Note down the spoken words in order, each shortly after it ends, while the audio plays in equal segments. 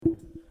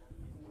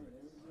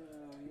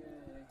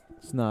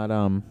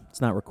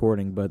It's not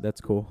recording, but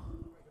that's cool.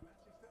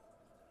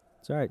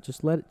 It's all right.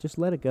 Just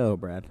let it go,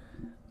 Brad.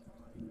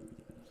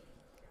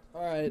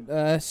 All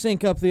right,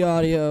 sync up the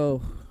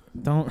audio.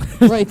 Don't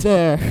right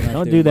there.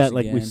 don't do that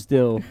like we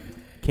still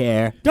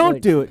care.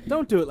 Don't do it.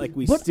 Don't do it like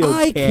we still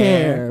I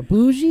care.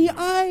 Bougie,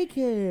 I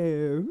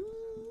care.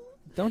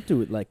 Don't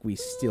do it like we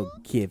still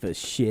give a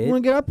shit. You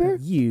want to get up here?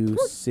 You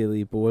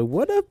silly boy.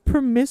 What a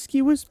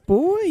promiscuous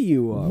boy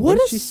you are. What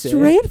a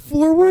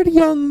straightforward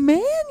young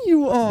man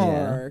you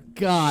are. Yeah.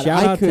 God,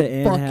 Shout I out could to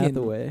Anne fucking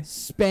Hathaway.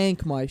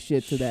 Spank my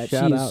shit to that.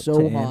 Shout she is out so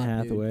to hot, Anne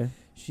Hathaway. Dude.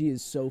 She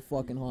is so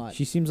fucking hot.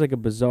 She seems like a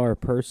bizarre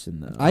person,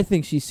 though. I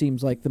think she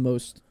seems like the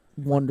most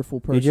wonderful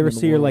person. Did you ever in the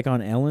see her world. like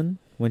on Ellen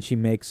when she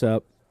makes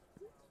up,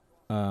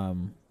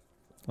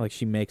 like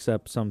she makes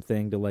up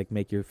something to like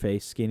make your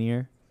face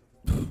skinnier?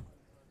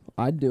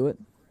 I'd do it.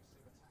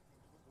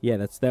 Yeah,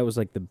 that was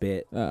like the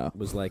bit. Oh,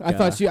 was like I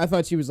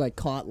thought she was like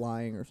caught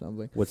lying or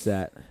something. What's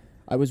that?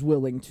 I was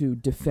willing to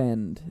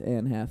defend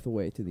Anne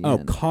Hathaway to the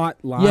end. Oh, caught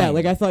lying. Yeah,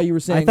 like I thought you were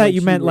saying. I thought like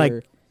you she meant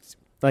were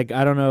like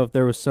I don't know if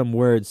there was some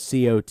word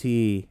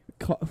COTLING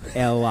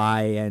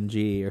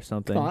or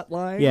something. Caught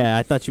lying. Yeah,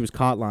 I thought she was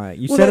caught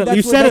lying. You Well, said it.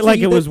 You said it like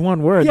it was that's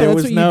one word. Yeah, there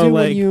that's was what no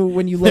you do like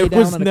when you lay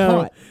down on a no,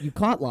 cot. You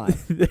caught lying.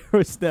 There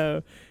was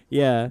no.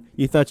 Yeah,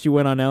 you thought she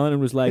went on Ellen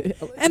and was like,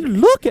 and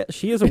look at.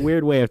 She has a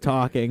weird way of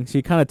talking.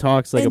 She kind of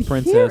talks like and a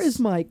princess. Here is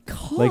my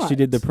cot. Like she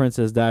did the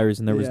Princess Diaries,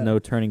 and there was Yeah. no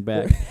turning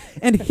back.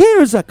 And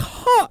here's a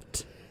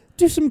cot.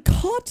 Do some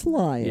cot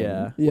lying.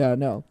 Yeah. Yeah.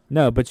 No.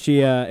 No, but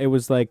she. It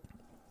was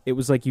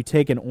like you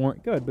take an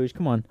orange. Go ahead, Boosh.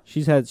 Come on.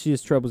 She has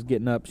troubles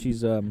getting up.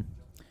 She's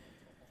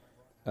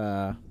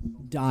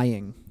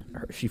dying.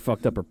 She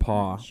fucked up her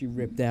paw. She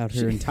ripped out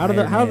her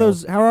entire. How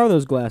are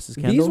those glasses,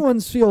 Kendall? These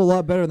ones feel a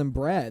lot better than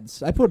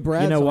Brad's. I put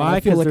Brad's. You know on. why? I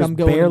feel like there's I'm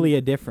going. barely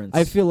a difference.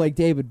 I feel like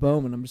David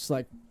Bowman. I'm just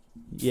like.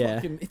 Yeah.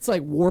 Fucking, it's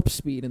like warp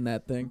speed in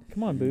that thing.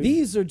 Come on, Boosh.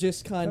 These are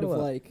just kind of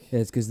Hello. like. Yeah,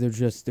 it's because they're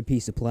just a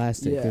piece of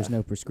plastic. Yeah. There's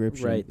no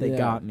prescription. Right. They Yeah.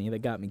 got me. They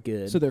got me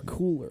good. So they're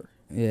cooler.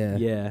 Yeah.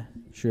 Yeah.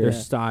 Sure. Their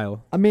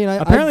style. I mean,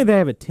 Apparently they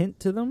have a tint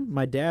to them.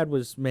 My dad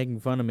was making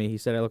fun of me. He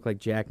said I look like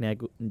Jack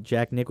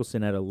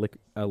Nicholson at a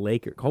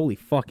Laker. Holy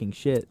fucking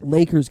shit.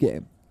 Lakers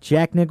game.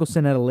 Jack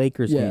Nicholson at a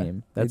Lakers Yeah.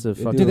 game. That's a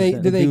They fucking. Do they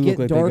sentence. get look like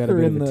they got a darker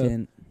bit in of a the-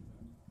 tint.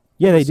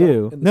 Yeah, they So-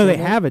 do. in the No, they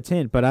sunlight? have a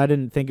tint, but I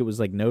didn't think it was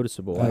like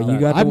noticeable. Oh, You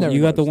got I've the never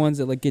you got the noticed. ones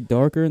that like get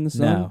darker in the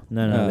sun.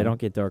 No, Oh. they don't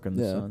get dark in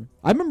the Yeah. sun.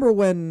 I remember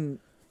when.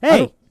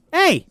 Hey,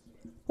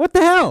 what the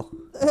hell?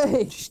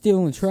 Hey, She's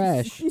stealing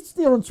trash. she's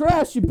stealing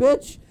trash, you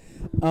bitch.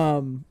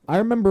 I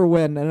remember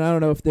when, and I don't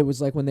know if it was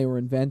like when they were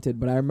invented,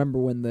 but I remember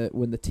when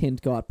the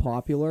tint got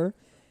popular.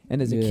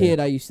 And as a Yeah. kid,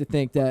 I used to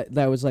think that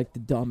was like the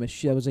dumbest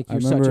shit. I was like, I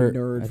you're such a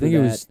remember. nerd I for think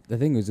that. I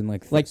think it was in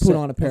like Put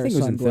on a pair I of think it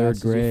was in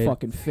sunglasses, third grade. you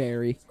fucking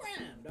fairy.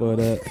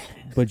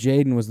 But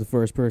Jaden was the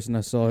first person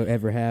I saw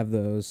ever have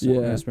those. Yeah.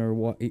 And I just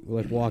remember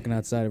walking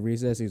outside of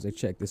recess. He was like,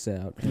 "Check this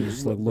out." And he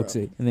just like looks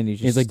at. And then he's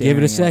just He's like, "Give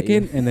it a staring at you.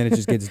 second," and then it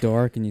just gets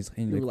dark, and you're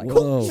You're like, like,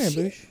 "Whoa, come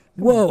here, Bush.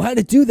 whoa! How'd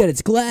it do that?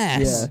 It's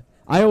glass." Yeah.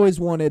 I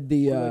always wanted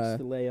He likes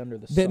to lay under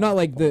the not sun.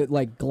 like the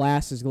like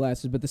glasses,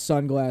 but the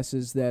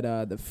sunglasses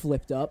that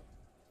flipped up.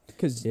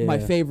 Because my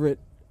Yeah. favorite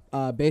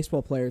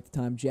baseball player at the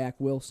time, Jack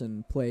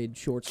Wilson, played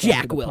shortstop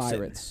Jack for the Wilson.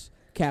 Pirates.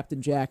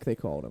 Captain Jack, they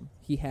called him.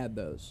 He had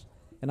those,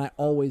 and I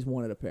always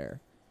wanted a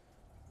pair.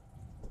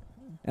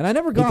 And I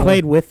never He got.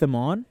 played them. with them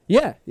on.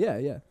 Yeah.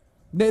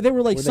 They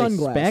were like Were they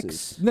sunglasses.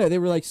 specs? No, they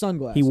were like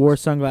sunglasses. He wore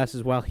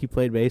sunglasses while he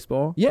played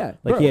baseball. Yeah,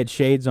 Like bro. he had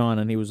shades on,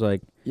 and he was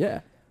like,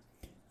 Yeah.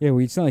 Yeah,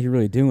 well, it's not like you're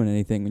really doing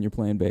anything when you're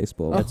playing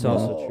baseball. That's Oh,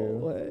 also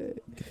true.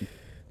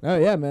 Oh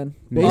yeah, man.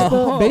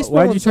 Oh, Baseball.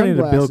 why'd you and turn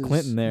into Bill sunglasses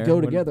Clinton there? Go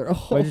What- together. Oh,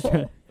 why'd you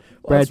turn-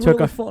 Brad took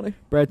really a- funny.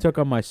 Brad took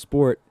on my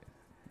sport.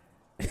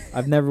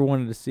 I've never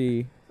wanted to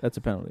see. That's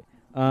a penalty.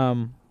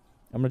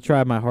 I'm gonna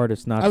try my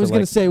hardest not to. I was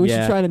gonna say, we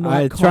should try to not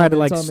I tried to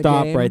like comment on the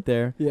stop game. right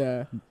there.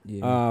 Yeah.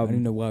 Yeah, I Um, don't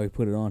even know why we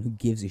put it on. Who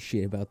gives a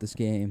shit about this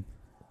game?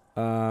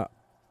 I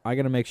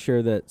gotta make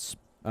sure that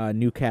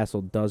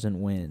Newcastle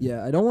doesn't win.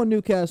 Yeah, I don't want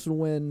Newcastle to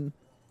win.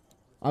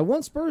 I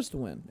want Spurs to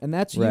win, and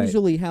that's Right.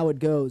 usually how it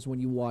goes when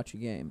you watch a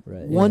game.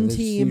 Right. Yeah, One there's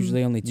team,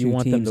 usually only you two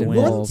want them teams to win.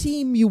 involved. one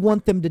team, you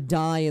want them to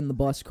die in the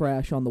bus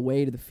crash on the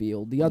way to the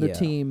field. The other Yeah.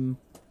 team,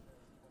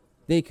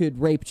 they could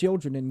rape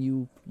children, and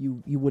you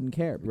wouldn't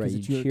care because Right,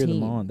 it's you your cheer them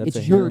team. on. That's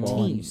It's a your hero.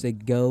 team. You say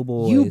go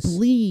boys. You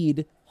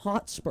bleed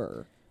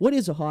Hotspur. What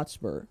is a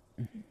Hotspur?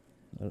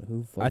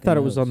 Who I thought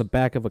it was knows? on the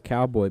back of a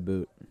cowboy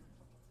boot,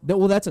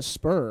 Well, that's a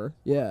spur.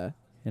 Yeah.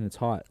 and it's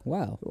hot.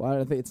 Wow, Well, I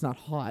don't think it's not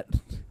hot.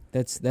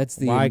 that's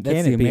the Why that's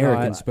can't the it be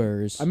American hot?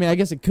 Spurs. I mean, I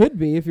guess it could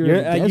be if you're.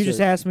 in the You just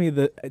desert. asked me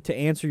to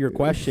answer your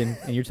question,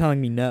 and you're telling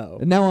me no.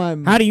 And now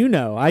I'm. How do you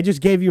know? I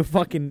just gave you a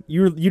fucking.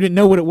 You didn't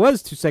know what it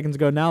was 2 seconds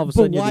ago. Now all of a But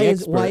sudden you're why the is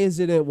expert. why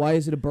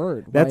is it a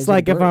bird? Why That's is it a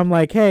like if bird? I'm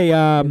like, hey,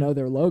 you know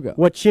their logo.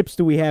 what chips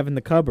do we have in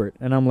the cupboard?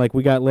 And I'm like,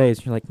 we got Lay's.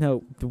 And you're like,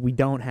 no, we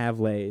don't have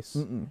Lay's.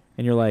 Mm-mm.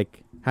 And you're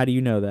like, how do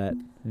you know that?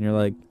 And you're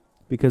like,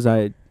 because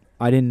I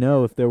didn't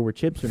know if there were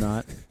chips or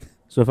not.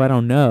 So if I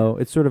don't know,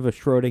 it's sort of a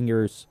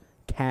Schrodinger's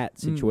cat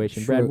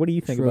situation. Brad, what do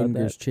you think about that?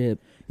 Schrodinger's chip.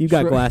 You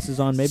got glasses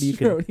on. Maybe you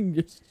could.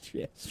 Schrodinger's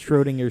chip.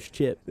 Schrodinger's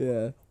chip.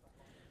 Yeah.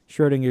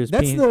 Schrodinger's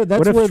That's penis. the that's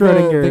what if where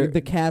Schrodinger?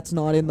 the cat's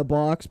not in the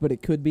box, but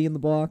it could be in the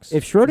box.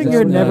 If Is that Schrodinger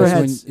what it never is?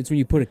 had. It's when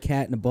you put a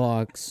cat in a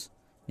box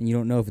and you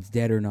don't know if it's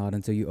dead or not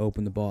until you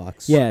open the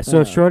box. Yeah.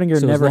 So if Schrodinger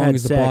So never as long had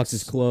as the sex, box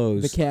is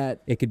closed, the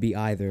cat. it could be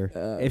either.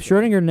 if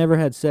Schrodinger never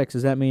had sex,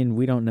 does that mean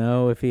we don't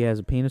know if he has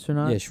a penis or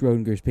not? Yeah,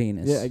 Schrodinger's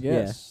penis. Yeah, I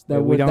guess Yeah.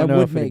 that We would don't that know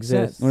would if it make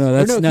exists. sense. Well, no, Or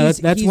that's he's-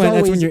 that's he's when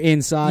always- you're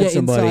inside yeah,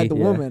 somebody, inside the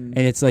woman.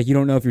 and it's like you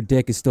don't know if your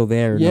dick is still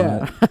there or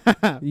Yeah.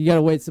 not. You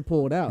gotta wait to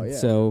pull it out. Yeah.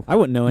 So I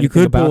wouldn't know anything you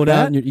could about pull it that.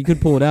 out, and you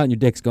could pull it out, and your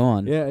dick's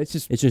gone. yeah, it's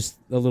just It's just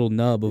a little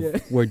nub of Yeah.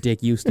 where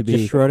dick used to be.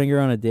 Just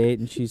Schrodinger on a date,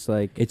 and she's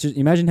like, It's just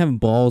imagine having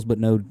balls but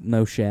no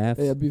shaft.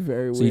 it'd be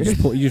very So you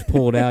weird. just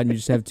pull it out and you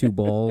just have two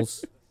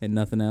balls and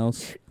nothing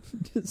else,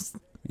 Just-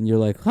 and you're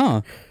like,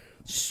 huh,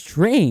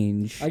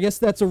 strange. I guess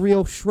that's a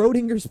real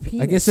Schrodinger's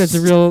penis. I guess that's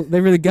a real.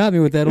 They really got me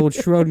with that old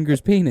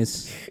Schrodinger's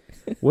penis.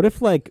 what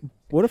if like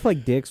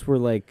dicks were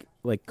like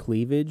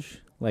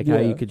cleavage, like how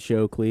Yeah. you could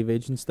show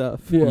cleavage and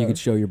stuff. Yeah. You could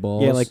show your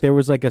balls. Yeah, like there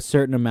was like a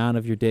certain amount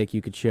of your dick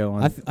you could show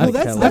on. I Well,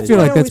 that's- I that's feel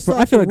what like I that's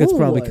always I feel thought like the that's rule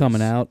probably was.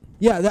 coming out.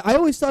 Yeah, I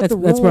always thought That's the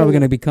rule. probably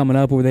going to be coming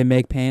up where they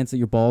make pants that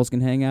your balls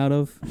can hang out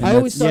of. And I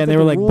always that's- thought yeah, that they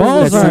were the like rule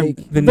balls was aren't like,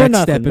 the they're next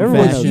nothing. step in They're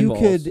fashion. fashion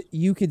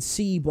you balls. could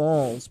see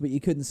balls, but you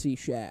couldn't see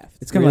shaft.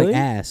 It's kind of Really?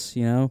 like ass,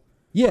 you know.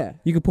 Yeah,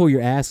 You could pull your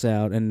ass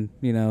out, and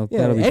yeah.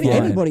 that'll be fine.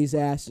 Anybody's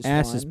ass is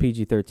Ass fine. is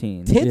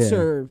PG-13. Tits Yeah.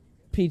 are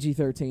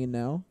PG-13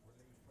 now.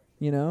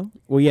 You know,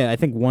 Well, yeah, I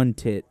think one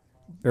tit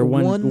or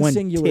one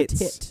singular tits,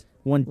 tit,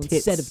 one one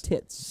tits set of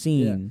tits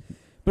scene,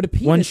 But a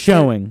penis, one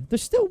showing. They're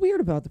still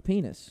weird about the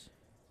penis.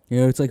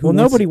 You know, it's like Well,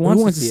 nobody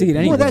wants to to see see it. it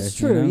anyway. Well, that's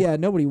true. You know? Yeah,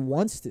 nobody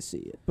wants to see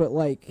it, but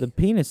like The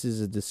penis is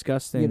a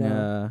disgusting. You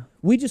know,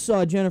 we just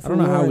saw Jennifer. I don't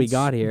know how we Lawrence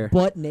got here.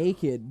 butt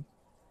naked.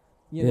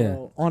 You Yeah.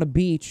 know, on a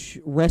beach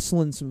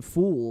wrestling some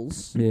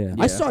fools. Yeah.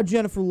 I saw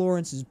Jennifer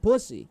Lawrence's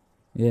pussy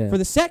Yeah. for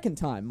the second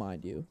time,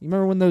 mind you. You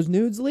remember when those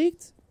nudes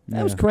leaked?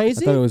 That was Yeah.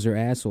 crazy. I thought it was her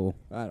asshole.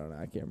 I don't know.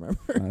 I can't remember.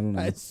 I don't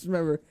know. I just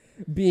remember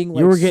being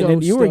like you were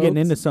getting so you were getting stoked.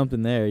 into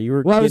something there. You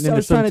were Well, I was getting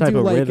into trying some to type do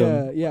of like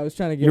rhythm. I was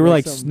trying to get. You were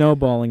like some,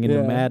 snowballing into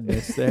Yeah.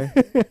 madness there.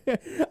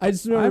 I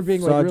just remember I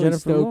being saw like really Jennifer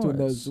stoked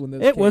Lawrence. when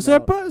those It came was her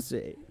out.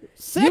 pussy. You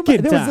Second mi-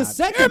 there time. was a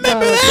second time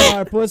I saw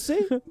her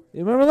pussy. You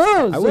remember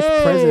those? I wish Hey,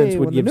 presidents would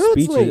when the give nudes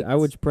speeches. leaked. I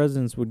wish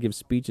presidents would give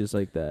speeches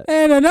like that.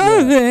 And another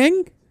Yeah.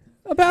 thing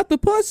about the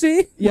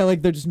pussy. Yeah,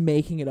 like they're just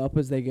making it up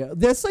as they go.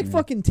 That's like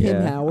fucking Tim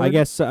Yeah. Howard. I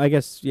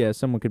guess. Yeah.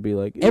 Someone could be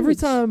like Every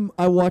time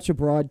I watch a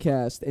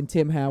broadcast and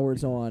Tim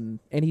Howard's on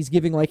and he's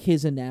giving like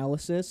his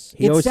analysis,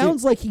 He it always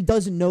sounds like he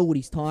doesn't know what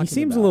he's talking he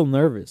seems about. a little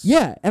nervous.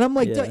 Yeah, and I'm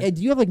like, Yeah.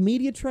 do you have like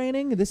media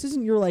training? This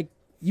isn't your like.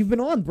 You've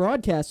been on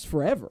broadcasts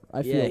forever.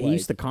 I feel Yeah, like. he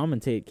used to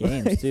commentate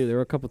games too. There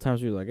were a couple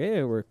times where he was like,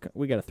 "Hey,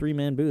 we got a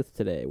 3-man booth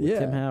today with Yeah.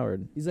 Tim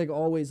Howard." He's like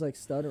always like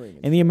stuttering.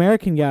 And the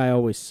American guy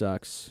always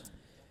sucks.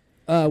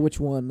 Which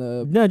one?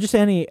 No, just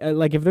any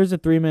like if there's a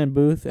 3-man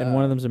booth and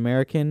one of Uh, them's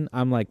American,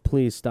 I'm like,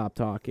 please stop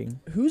talking.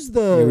 Who's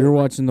Yeah, we were the?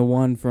 watching the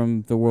one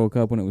from the World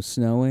Cup when it was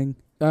snowing,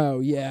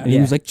 Oh yeah. and he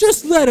was like,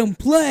 "Just let him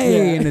play,"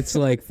 Yeah. and it's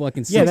like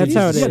fucking. Yeah, that's 60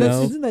 how it Yeah, is. that's,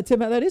 snow. isn't that Tim?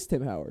 That is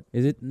Tim Howard.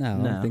 Is it? No, I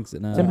No. don't think so.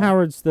 No. Tim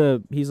Howard's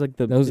he's like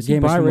the That was a is he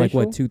game from like biracial?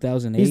 what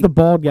 2008. He's the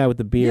bald guy with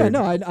the beard. Yeah,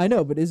 no, I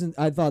know, but isn't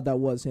I thought that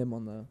was him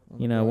on the. On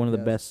You the know, one of the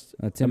broadcast.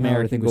 best Tim Howard, I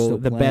American think, was still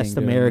goalie, the playing best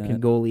during American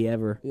that. goalie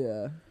ever.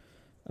 Yeah.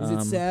 Is it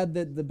Um, sad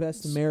that the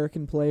best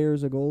American player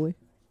is a goalie?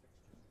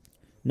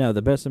 No,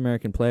 the best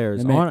American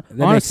players. That makes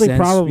Honestly, sense.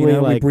 probably You know,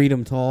 we like breed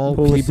them tall,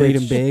 we breed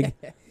them Pulisic. big.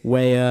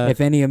 way. If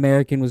any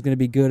American was going to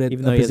be good at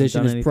Even a though he hasn't position,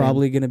 done is anything.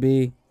 probably going to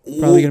be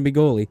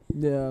goalie.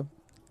 Yeah.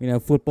 You know,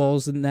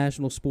 football's the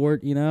national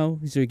sport. You know,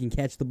 so he can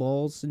catch the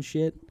balls and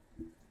shit.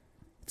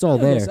 It's all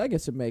there. I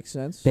guess it makes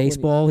sense. When you-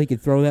 Baseball, he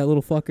could throw that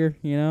little fucker.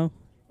 You know.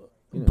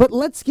 But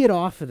let's get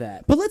off of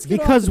that. But let's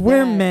get because off of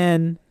we're that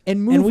men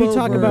and move and we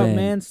talk over about Man.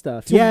 man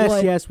stuff. to Yes,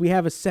 what- yes, we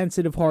have a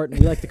sensitive heart and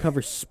we like to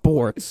cover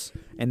sports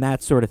and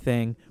that sort of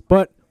thing.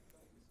 But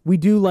we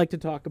do like to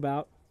talk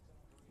about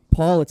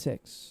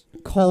politics,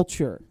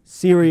 culture,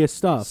 serious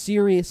stuff.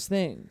 serious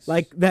things.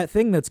 Like that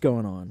thing that's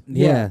going on.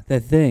 Yeah,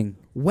 that thing.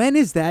 When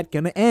is that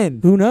going to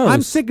end? Who knows?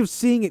 I'm sick of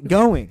seeing it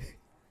going.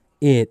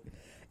 It,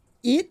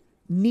 it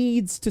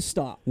needs to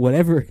stop.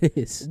 whatever it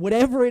is.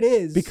 Whatever it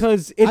is.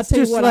 Because I'll it's tell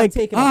you just what, like, I'm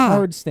taking a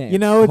hard stance. you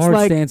know, it's Hard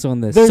like stance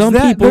on this. there's Some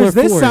that, people there's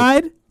are this for it.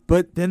 side,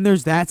 but then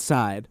there's that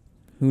side.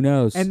 Who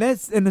knows? And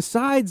the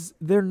sides,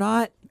 they're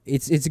not.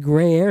 It's a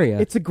gray area.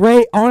 It's a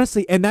gray,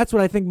 honestly, and that's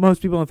what I think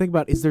most people don't think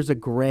about is there's a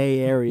gray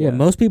area. Yeah,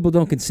 most people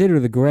don't consider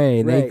the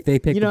gray. Right. They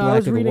pick you know, the black I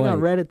was or the reading white. on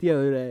Reddit the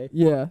other day.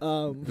 Yeah.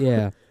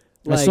 Yeah.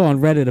 I like, saw on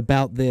Reddit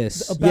about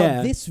this. About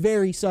Yeah. this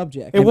very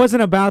subject. it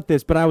wasn't about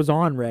this, but I was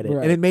on Reddit,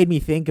 Right. and it made me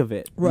think of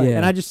it. Right. Yeah.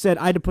 And I just said,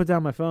 I had to put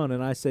down my phone,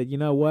 and I said, you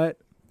know what?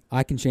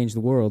 I can change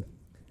the world.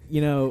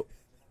 You know,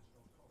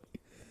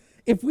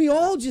 If we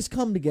all just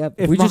come together.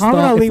 if we just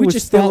Muhammad thought- Ali if we was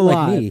just still thought like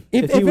alive, me.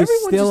 if he everyone was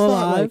still just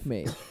thought alive like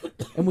me,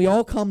 and we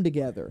all come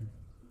together,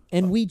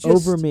 and we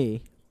just over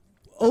me,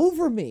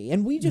 over me,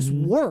 and we just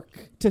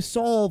work to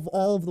solve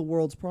all of the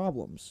world's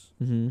problems.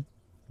 Mm-hmm.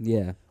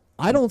 Yeah.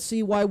 I don't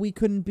see why we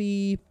couldn't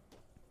be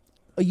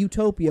a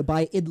utopia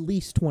by at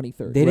least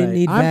 2030. They didn't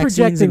need I'm vaccines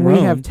projecting in we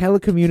Rome. have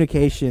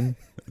telecommunication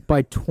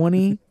by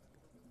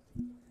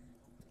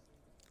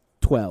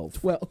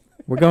 2012. Well,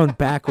 We're going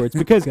backwards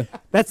because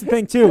that's the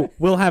thing too.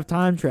 We'll have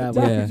time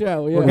travel. Yeah.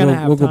 we're gonna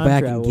have we'll go time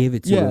back travel. and give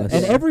it to yeah, us.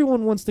 and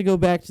everyone wants to go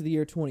back to the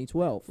year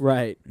 2012.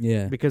 Right.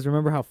 yeah. Because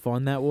remember how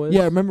fun that was?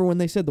 Yeah, remember when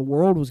they said the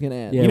world was going to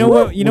end? Yeah, You know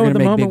we're- what? You we're know what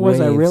gonna the make big moment was?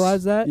 I waves.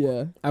 realized that.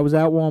 Yeah. I was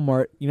at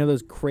Walmart. You know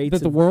those crates. That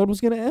the of- world was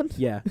going to end?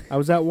 Yeah. I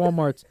was at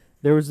Walmart's.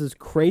 There was this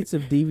crates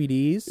of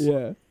DVDs.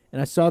 Yeah.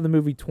 And I saw the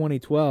movie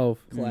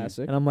 2012.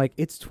 Classic. And I'm like,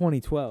 it's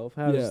 2012.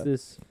 How Yeah. is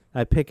this?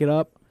 I pick it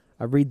up.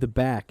 I read the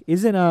back.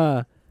 Isn't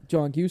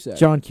John Cusack.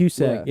 John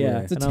Cusack? Yeah. Yeah.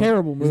 It's a And I'm-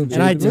 terrible movie.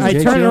 And I Is it I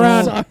Jake turn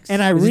around Gyllenhaal?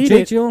 and I Is it read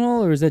Jake it.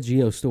 Gyllenhaal or is that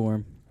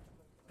Geostorm?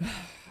 I What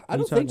don't are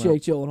you think talking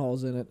Jake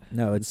Gyllenhaal's in it.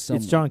 No, it's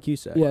It's John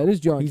Cusack. Yeah, it is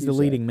John He's the Cusack.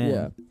 leading man.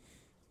 Yeah.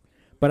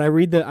 But I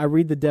read the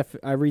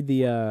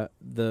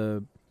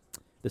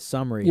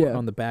summary Yeah.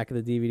 on the back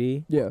of the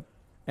DVD, Yeah.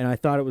 and I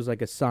thought it was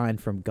like a sign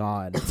from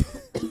God.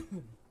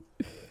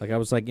 Like I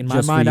was like in my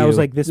Just for mind, I was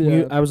you. like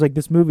Yeah. I was like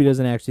this movie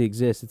doesn't actually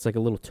exist. It's like a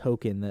little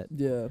token that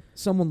Yeah.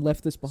 Someone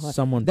left this behind.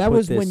 someone. That put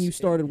was when this- you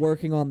started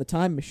working on the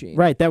time machine.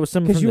 Right. That was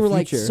someone Because from you the were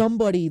like, future.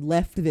 somebody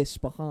left this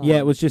behind. Yeah,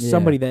 it was just Yeah.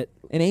 somebody that.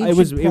 An ancient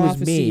was me.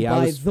 prophecy I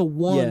by was- the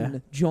one yeah.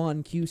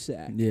 John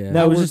Cusack. Yeah.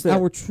 No, it was our, just a-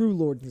 our true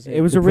Lord and Savior.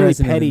 It was The a really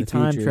president in petty the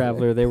time future.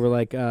 traveler. They were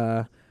like,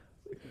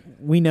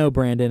 we know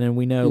Brandon, and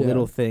we know Yeah.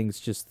 little things.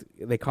 Just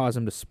they cause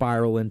him to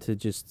spiral into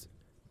just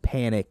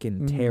panic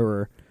and Mhm.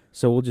 terror.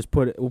 So we'll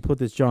put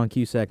this John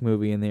Cusack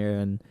movie in there,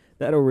 and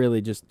that'll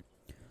really just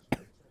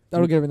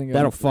That'll get everything.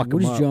 that'll going. fuck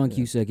What him does up. John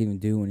Cusack even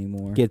do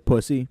anymore? Get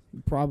pussy,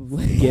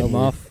 Probably. get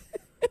muff.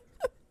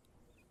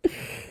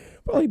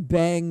 Probably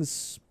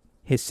bangs.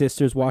 His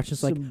sister's watching.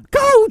 It's like, some-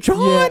 go, John.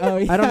 Yeah, oh,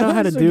 yeah. I don't know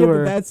how to So do get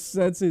her. That's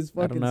his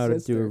I fucking don't know how to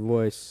sister. do her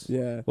voice.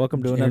 Yeah.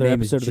 Welcome to Her another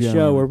name is episode of the Joan.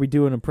 show where we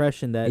do an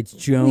impression that It's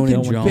Joan we and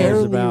can John. John.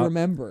 barely about-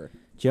 remember.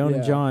 Joan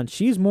and Yeah. John.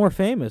 She's more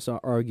famous,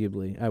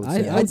 arguably. I would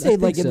say. I'd say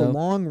think like in the so.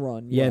 long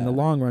run. yeah, in the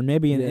long run,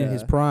 maybe in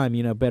his Yeah.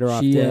 prime, better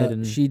off She dead.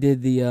 And she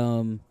did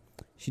the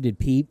she did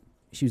Peep.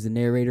 She was the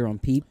narrator on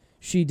Peep.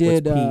 She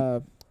did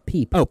Peep?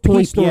 Peep. oh, Toy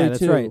Peep, Story yeah, that's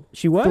 2, right.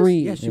 She was 3,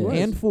 yeah, she Yeah. was.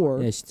 and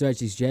 4. Yeah,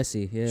 she's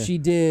Jessie. Yeah. She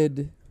did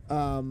She did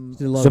a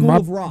the, lot School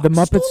of- of Rock. the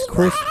Muppets School of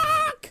Chris.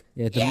 Rock!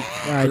 yeah, the, All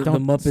right, the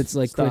don't Muppets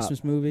like stop.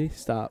 Christmas movie.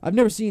 Stop. I've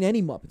never seen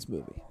any Muppets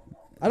movie.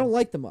 I don't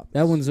like the Muppets.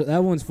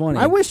 That one's funny.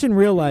 I wish in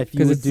real life you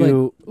 'Cause would it's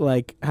do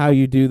like how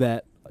you do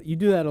that. You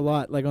do that a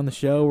lot, like on the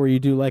show where you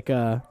do like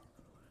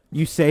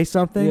you say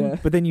something, Yeah.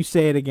 but then you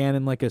say it again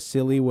in like a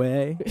silly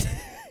way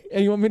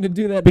And you want me to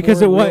do that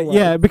because more it in was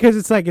real life? because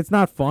it's like it's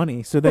not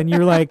funny. So then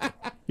you're like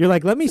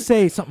let me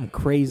say something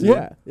crazy.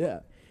 Yeah.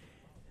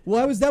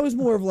 Well, that was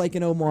more of like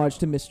an homage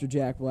to Mr.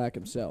 Jack Black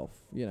himself,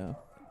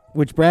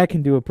 Which Brad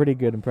can do a pretty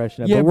good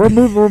impression of. Yeah, But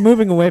we're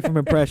moving away from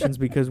impressions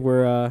because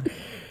we're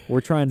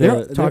trying to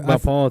They're- talk they're-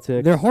 about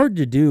politics. They're hard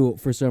to do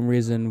for some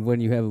reason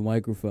when you have a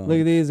microphone. Look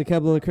at these, a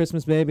couple of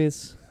Christmas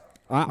babies.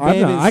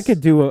 I could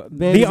do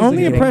Babies the is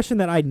only a good impression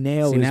that I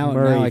nail See, is now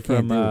Murray I can't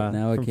from do it.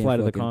 Now I from can't Flight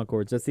of the fucking-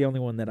 Conchords. That's the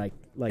only one that I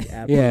like.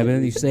 Absolutely. yeah, but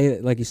then you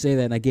say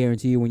that, and I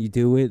guarantee you when you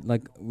do it,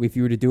 like if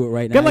you were to do it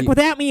right now, Good luck you-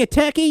 without me, you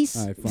turkeys.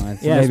 All right, fine.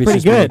 So Yeah, it's maybe pretty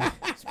just good. me.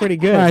 It's pretty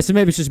good. All right, so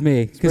maybe it's just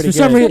me because pretty for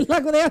some good. reason, Good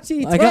luck without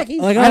you, like, turkeys.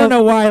 like I don't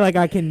know why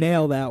I can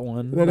nail that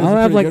one. That is I'll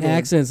a have pretty like good one.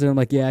 accents, and I'm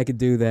like, yeah, I could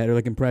do that, or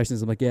like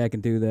impressions. I'm like, yeah, I can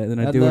do that. And then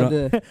I I'd do it. love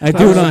On, to- I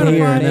do it on Make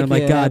here, and then you I'm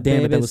like, God have damn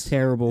it, that babies. was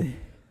terrible.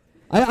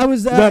 I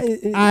was. Look,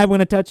 I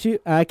want to touch you.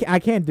 I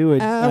can't do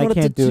it. I I wanna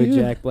can't touch do it, you.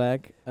 Jack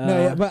Black. no,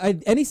 yeah, but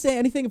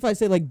anything if I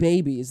say like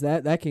babies,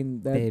 that can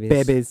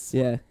babies.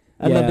 Yeah,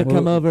 I'd Yeah. love to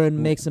come Well, over and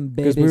make some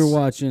babies. Because we were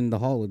watching The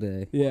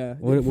Holiday. Yeah.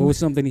 What was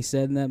something he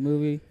said in that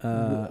movie?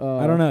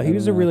 I don't know. He I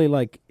was don't a know.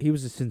 really he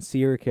was a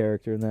sincere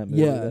character in that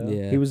movie. Yeah. though.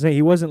 Yeah.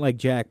 He wasn't like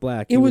Jack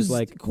Black. He It was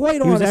like quite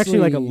he honestly was actually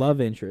like a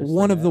love interest.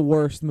 one in of the that.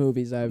 worst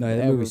movies I've No,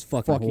 that ever movie's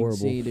fucking horrible.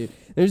 seen, dude.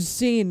 There's a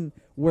scene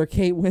where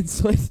Kate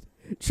Winslet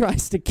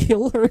tries to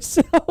kill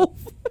herself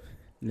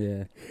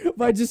Yeah,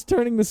 by just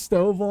turning the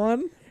stove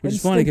on which and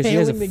is funny because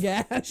inhaling the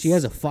gas. she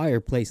has a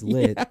fireplace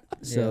lit, Yeah.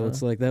 so Yeah.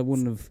 it's like that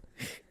wouldn't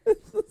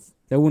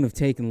have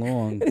taken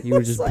long. You were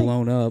was just like-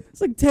 blown up.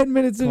 It's like 10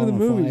 minutes into Call the on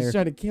movie, fire. she's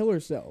trying to kill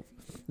herself.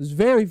 It was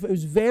very,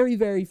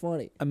 very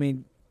funny. I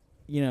mean,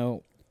 we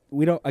don't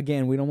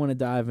want to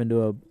dive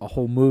into a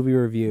whole movie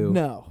review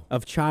No.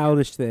 of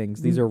childish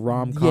things. These are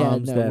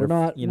rom-coms Yeah, no, that we're are,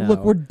 not. you know,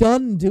 Look, we're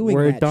done doing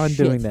we're that. done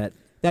shit. doing that.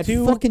 That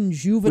Two- fucking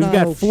juvenile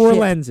We've got 4 shit.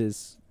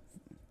 lenses.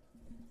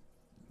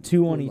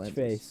 2 on 4 each lenses.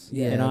 face,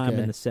 Yeah, and I'm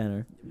okay. in the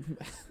center.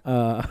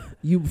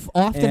 You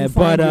often find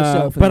but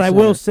yourself in but the I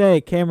will center.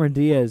 say Cameron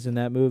Diaz in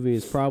that movie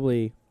is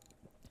probably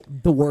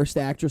The worst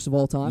actress of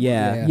all time?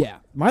 yeah. Yeah.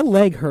 My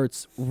leg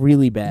hurts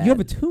really bad. You have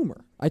a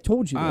tumor. I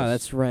told you this.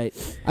 that's right.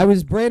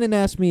 Brandon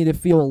asked me to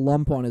feel a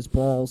lump on his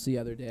balls the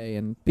other day,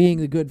 and being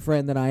the good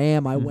friend that I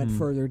am, I went Mhm.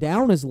 further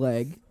down his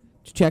leg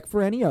to check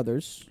for any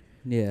others.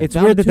 Yeah. It's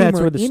Found weird a that that's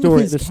tumor where the in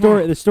story his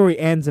the story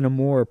ends in a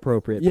more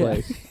appropriate Yeah.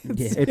 place.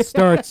 Yeah. It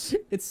starts.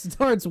 It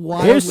starts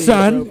wildly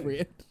son.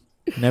 appropriate.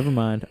 Never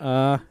mind.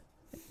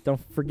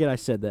 Don't forget I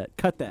said that.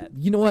 Cut that.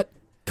 You know what?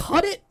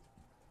 Cut it.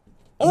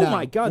 Oh No,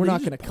 my God! we're did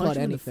not you going just to punch cut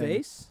him in anything. the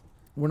face?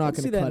 We're not Let's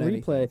going see to that cut in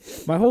anything.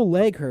 replay. My whole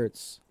leg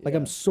hurts. Like Yeah.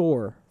 I'm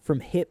sore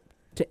from hip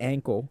to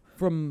ankle.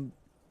 From,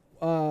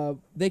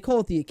 they call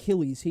it the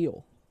Achilles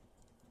heel.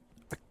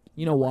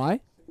 You know why?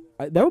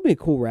 That would be a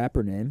cool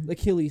rapper name. The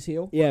Achilles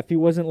heel. Yeah, if he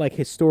wasn't like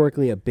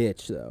historically a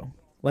bitch though.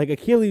 Like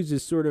Achilles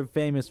is sort of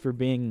famous for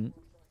being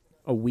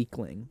a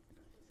weakling.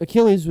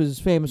 Achilles was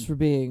famous for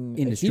being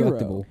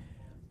Indestructible. A hero.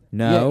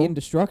 No. Yeah,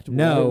 indestructible.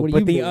 No, what do but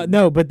you the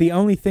mean? but the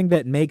only thing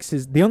that makes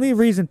the only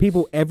reason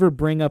people ever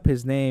bring up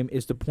his name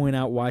is to point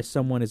out why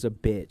someone is a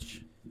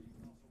bitch.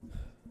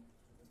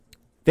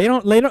 They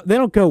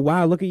don't go,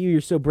 "Wow, look at you, you're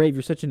so brave,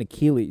 you're such an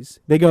Achilles."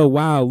 They go,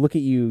 "Wow, look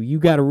at you, you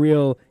got a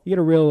real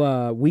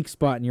weak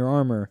spot in your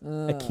armor,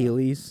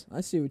 Achilles."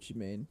 I see what you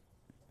mean.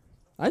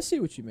 I see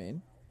what you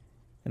mean.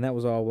 And that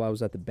was all while I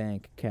was at the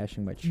bank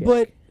cashing my check.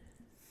 But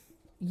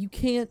you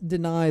can't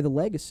deny the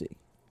legacy.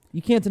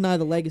 You can't deny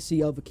the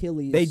legacy of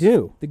Achilles. They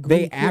do. The They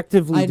Greek-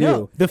 actively I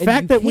know. do. The And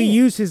fact you that we can't.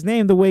 use his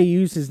name the way he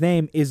used his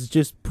name is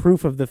just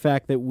proof of the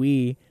fact that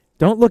we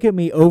don't look at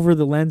me over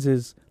the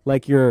lenses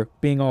like you're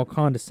being all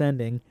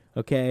condescending,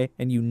 okay?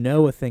 And you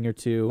know a thing or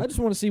two. I just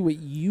want to see what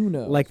you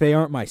know. Like they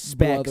aren't my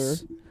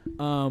specs.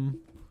 No,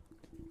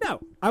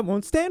 I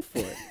won't stand for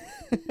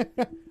it.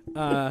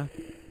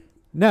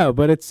 No,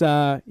 but it's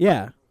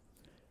yeah.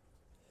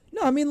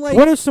 No, I mean like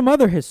What are some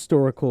other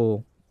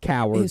historical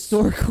cowards?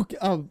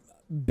 historical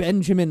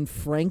Benjamin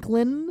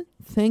Franklin.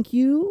 Thank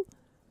you.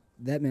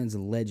 That man's a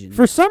legend.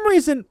 For some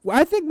reason,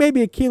 I think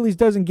maybe Achilles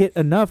doesn't get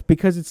enough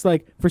because it's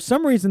like, for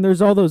some reason,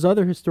 there's all those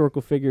other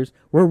historical figures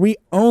where we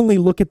only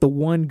look at the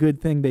one good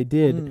thing they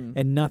did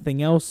and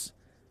nothing else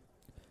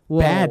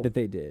bad that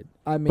they did.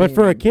 I mean, But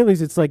for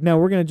Achilles, it's like, no,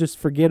 we're going to just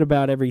forget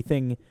about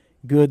everything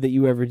good that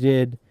you ever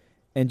did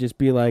and just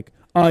be like,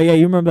 oh, yeah,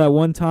 you remember that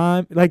one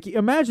time? Like,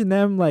 imagine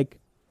them, like,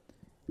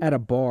 at a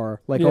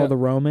bar, like all the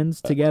Romans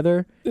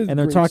together, and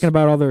they're talking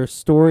about all their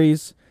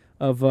stories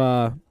of,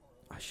 I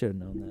should have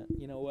known that.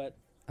 You know what?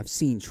 I've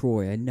seen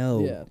Troy. I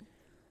know. Yeah.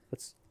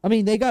 Let's. I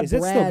mean, they got Is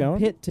it still Brad going?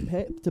 Pitt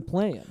to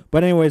play him.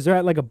 But anyways, they're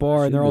at like a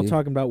bar and they're all Should be.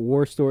 talking about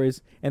war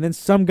stories, and then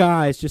some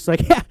guy's just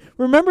like, "Yeah,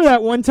 remember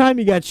that one time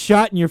you got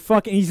shot in your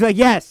fucking?" He's like,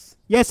 "Yes,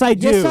 yes, I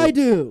do. Yes, I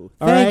do.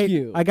 All Thank right?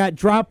 you. I got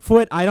drop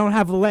foot. I don't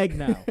have a leg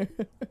now.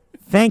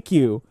 Thank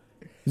you,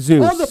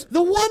 Zeus." Oh,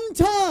 the one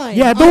time.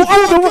 Yeah, I one.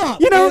 fuck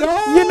up, You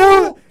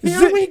know.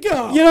 Here we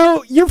go. You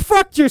know, you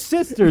fucked your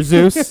sister,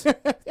 Zeus.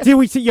 Did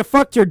we see you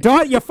fucked your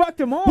daughter? You fucked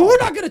them all. But we're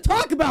not going to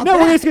talk about No,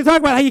 that. we're just gonna talk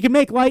about how you can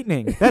make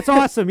lightning. That's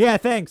awesome. Yeah,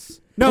 thanks.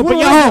 No, What but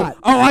do I got?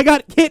 I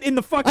got hit in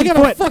the fucking I got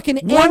foot a fucking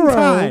one arrow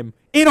time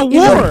in a in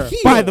war. the heel.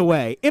 By the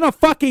way, in a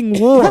fucking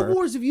war. What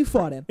wars have you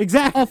fought in?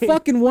 Exactly. A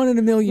fucking 1 in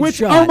a million Which?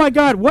 shot. Oh my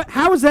God! What?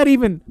 How is that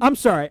even? I'm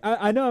sorry.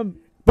 I know.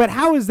 But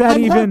how is that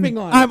I'm even? harping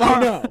on it. I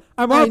know.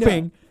 I'm I know.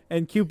 harping,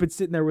 and Cupid's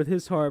sitting there with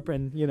his harp,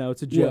 and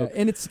it's a joke. Yeah,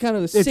 and it's kind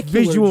of a It's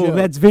secular visual. joke.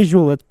 That's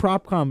visual. That's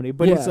prop comedy.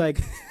 But Yeah. it's like,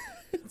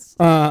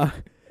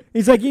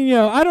 he's like,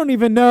 I don't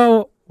even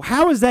know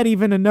how is that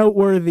even a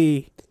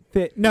noteworthy.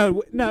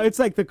 No, it's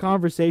like the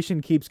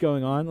conversation keeps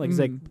going on. Like, he's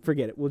like,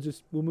 forget it. We'll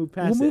move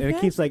past We'll it. move And it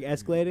past keeps like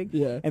escalating.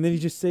 Yeah. And then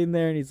he's just sitting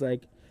there and he's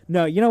like,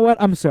 no, you know what?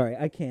 I'm sorry.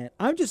 I can't.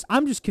 What's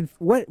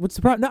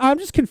the problem? No, I'm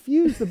just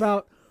confused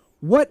about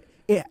what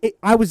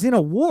I was in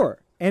a war.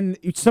 And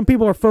some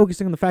people are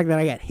focusing on the fact that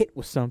I got hit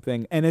with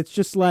something. And it's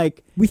just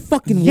like, We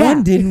fucking yeah.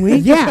 won, didn't we?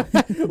 yeah.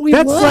 We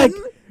that's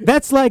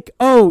won? like,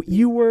 oh,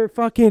 you're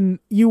fucking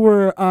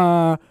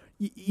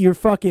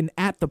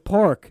at the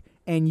park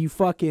and you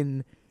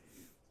fucking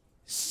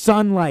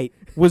sunlight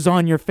was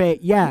on your face.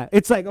 Yeah,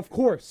 it's like, of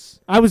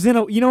course. I was in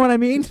you know what I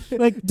mean?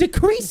 Like,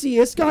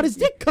 Decresius got his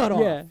dick cut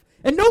off. Yeah.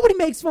 And nobody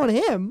makes fun of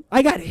him.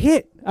 I got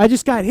hit. I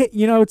just got hit.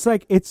 It's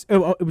like, it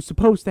was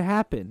supposed to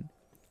happen.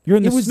 You're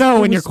in the It was-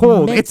 snow it and you're was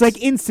cold. meant. It's like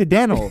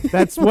incidental.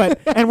 That's what,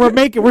 and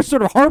we're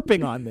sort of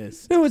harping on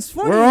this. No, it's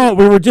funny.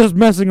 We were just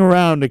messing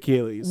around,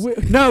 Achilles.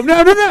 No,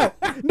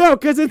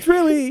 because it's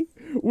really,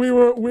 We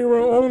were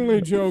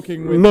only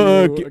joking with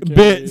look, you,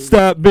 Achilles.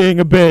 stop being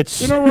a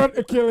bitch. You know what,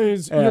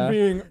 Achilles? Yeah. You're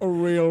being a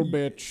real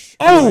bitch.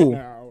 Oh!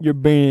 right now. You're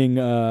being,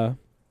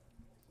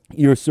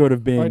 you're sort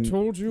of I being.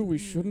 told you we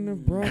shouldn't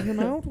have brought him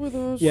out with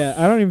us. Yeah,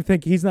 I don't even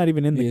think he's not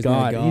even in the He's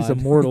not god. a He's a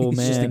god. mortal He's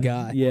man. just a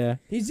guy. Yeah.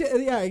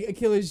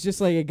 Achilles is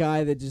just like a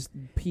guy that just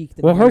peaked.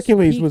 In Well, high-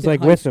 Hercules peaked was in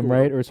like high with him, school.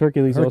 right? Or is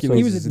Hercules Hercules also?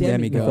 He was is a a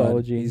demigod.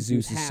 mythology. He's He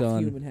was Zeus' half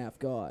son. human, half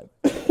god.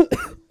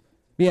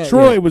 Yeah,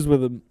 Troy was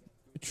with him.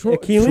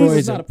 Achilles? Troy's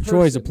Troy's not a- a person.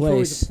 Troy's a Troy's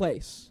place. a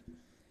place.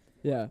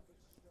 Yeah.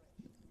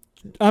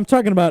 I'm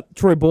talking about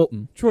Troy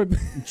Bolton. Troy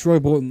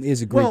Bolton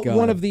is a Greek Well, god.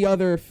 one of the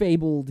other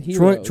fabled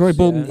heroes. Troy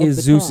Bolton of is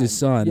the Zeus' time.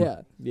 son.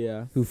 Yeah.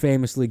 Yeah. Who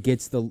famously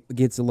gets the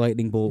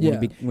lightning bolt Yeah.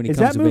 when he Is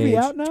comes that of movie age.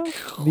 out now?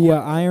 The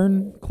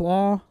Iron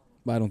Claw.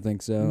 I don't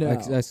think so. No.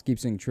 I keep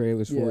seeing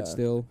trailers for Yeah. it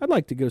still. I'd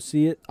like to go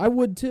see it. I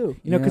would too.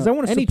 Because I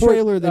want to Any support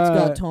trailer that's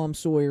got Tom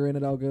Sawyer in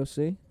it, I'll go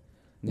see.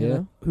 You Yeah.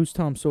 know? Who's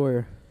Tom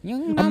Sawyer? A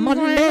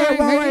Monday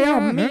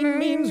warrior,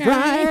 mean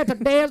right.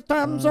 Today's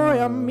Tom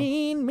Sawyer,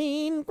 mean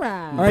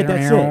right. All right,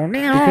 that's it.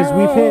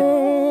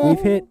 Because we've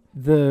hit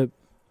the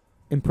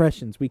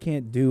impressions. We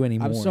can't do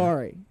anymore. I'm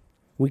sorry.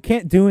 We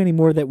can't do any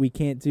more that we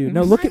can't do.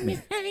 No, look at me.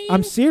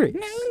 I'm serious.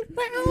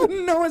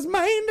 No, his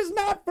mind is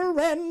not for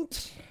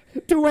rent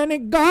to any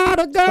god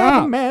or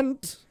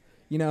government.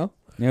 You know?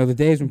 You know, the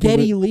days when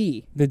Geddy people,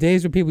 Lee. the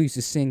days when people used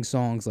to sing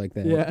songs like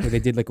that, Yeah. where they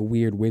did like a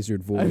weird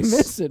wizard voice. I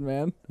miss it,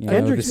 man. You know,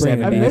 Kendrick's the bringing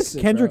it 70s. back. miss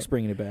it, Kendrick's bro.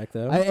 bringing it back,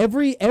 though.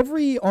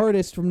 Every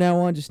artist from now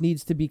on just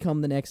needs to become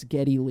the next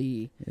Geddy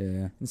Lee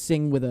Yeah. and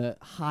sing with a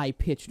high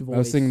pitched voice. I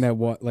was thinking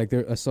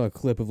that I saw a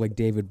clip of like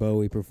David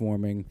Bowie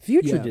performing.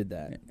 Future Yeah. did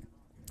that.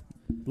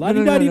 No,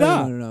 no, no,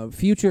 La-di-da-di-da. no.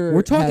 Future.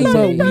 We're talking has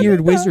about a- weird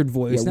wizard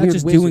voice, Yeah, not weird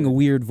just wizard. doing a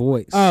weird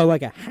voice. Oh,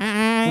 like a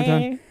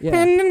hi.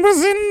 Yeah. And it was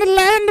in the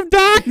land of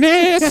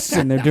darkness,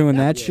 and they're doing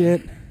that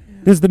shit.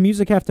 Does the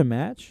music have to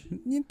match?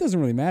 It doesn't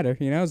really matter,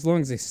 you know, as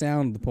long as they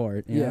sound the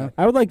part. You Yeah. know?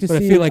 I would like to But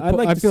see. I feel like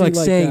I'd to see,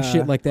 saying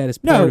shit like that is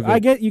part No, of it. I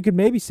get. You could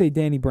maybe say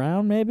Danny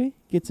Brown. Maybe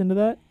gets into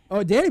that.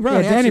 Oh, Danny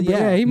Brown. Yeah, Danny actually,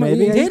 Brown, yeah, he might-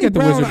 maybe. he's Danny got the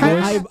Brown. wizard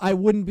voice. I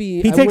wouldn't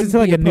be. He I takes it wouldn't to,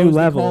 like, be a new opposed to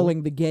level.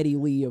 Calling the Geddy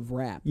Lee of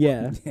rap.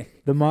 Yeah,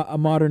 a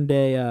modern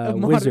day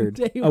modern wizard,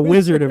 day a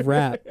wizard of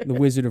rap, The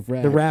Wizard of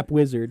Rap. the rap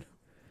wizard.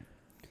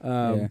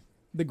 Yeah.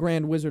 The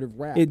Grand Wizard of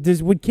Rap.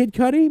 Would Kid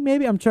Cudi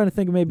maybe? I'm trying to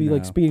think of maybe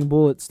like No. Speeding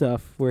Bullet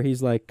stuff where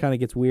he's like kind of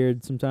gets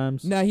weird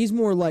sometimes. No, he's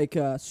more like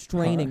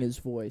straining his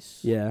voice.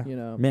 Yeah. You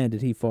know. Man,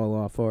 did he fall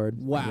off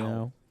hard? Wow. You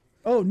know?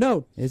 Oh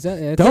no. Is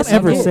that? Don't Yes,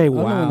 ever he did. say I don't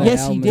know when wow. that Yes,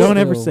 he album did. is Don't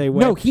ever still- say wow.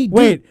 No, he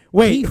did.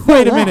 Wait, He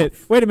wait a fell minute.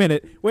 off.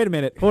 Wait a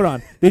minute. Hold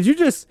on. Did you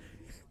just?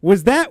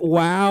 Was that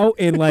wow?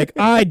 And like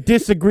I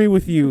disagree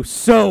with you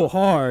so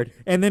hard,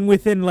 and then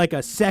within like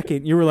a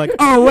second you were like,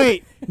 oh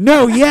wait,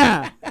 no,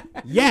 yeah,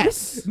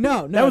 yes.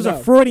 No, That was a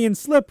Freudian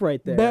slip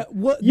right there. But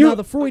what? You- no,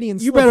 the Freudian.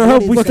 You slip, better what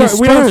hope is we that? don't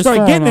Spurs start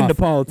falling getting off. into The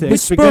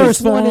politics. Spurs because- Which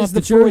falling one off is the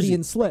the jersey.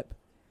 Freudian slip?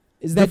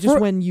 Is that The just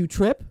Fre- when you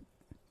trip?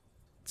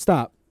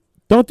 Stop.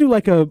 Don't do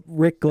like a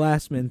Rick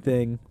Glassman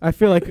thing. I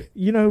feel like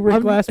you know who Rick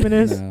I'm- Glassman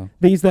is. No.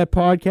 He's that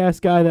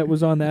podcast guy that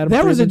was on the Adam.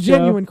 That was a Friedman show,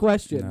 genuine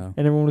question. No.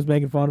 and everyone was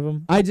making fun of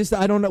him. I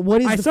don't know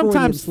what is. I the Freudian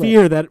sometimes slip?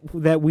 fear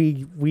that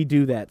we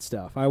do that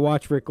stuff. I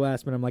watch Rick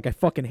Glassman. I'm like, I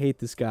fucking hate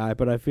this guy,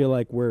 but I feel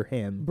like we're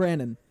him.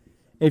 Brandon.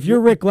 If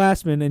you're Rick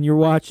Glassman and you're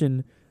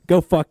watching,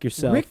 go fuck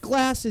yourself. Rick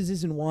Glasses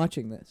isn't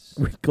watching this.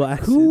 Rick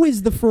Glassman. Who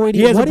is the Freudian?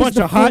 He has what a is bunch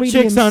the of hot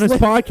Freudian chicks on his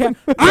slip? podcast.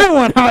 I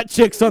want hot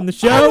chicks on the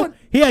show.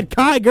 He had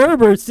Kai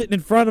Gerber sitting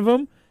in front of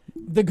him.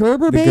 The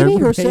Gerber The baby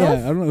Gerber- herself.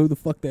 Yeah, I don't know who the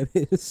fuck that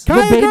is.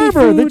 Kaya baby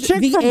Gerber, the food- chick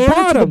the from heir to the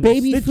Bottoms,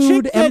 baby the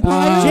food chick that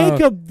empire.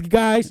 Jacob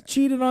guys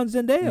cheated on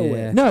Zendaya Yeah.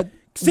 with. No,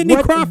 Cindy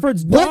what-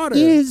 Crawford's what daughter.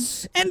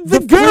 is And the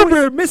the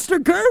Gerber,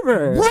 Mr.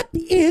 Gerber. What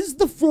is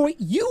the Freud?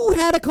 You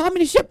had a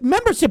communist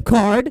membership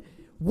card.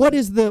 What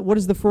is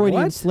the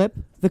Freudian What? slip?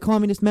 The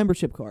communist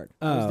membership card.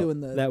 I was Oh,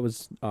 doing the. that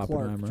was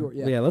Oppenheimer. George,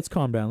 yeah. Yeah, let's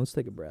calm down. Let's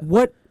take a breath.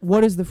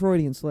 What is the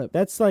Freudian slip?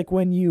 That's like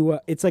when you.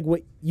 It's like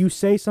what you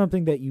say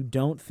something that you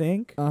don't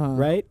think, Uh-huh.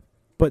 right?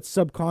 But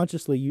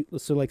subconsciously,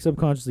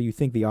 you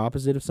think the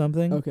opposite of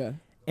something, Okay.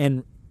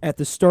 and at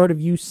the start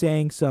of you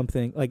saying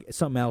something, like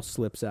something else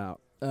slips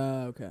out.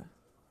 Okay.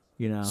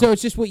 You know. So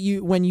it's just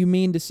when you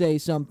mean to say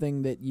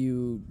something that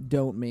you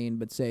don't mean,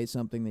 but say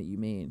something that you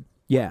mean.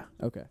 yeah.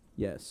 Okay.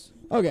 Yes.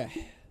 Okay.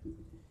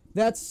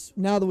 That's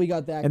now that we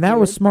got that. And that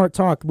was cleared. smart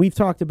talk. We've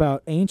talked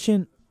about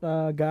ancient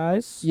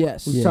guys.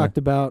 Yes. We've Yeah. talked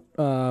about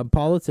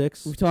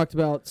politics We've talked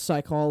about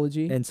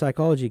psychology. and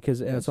psychology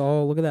because Yes. it's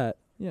all. Look at that.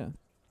 Yeah.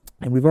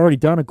 And we've already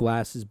done a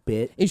glasses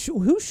bit.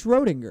 Who's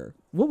Schrodinger?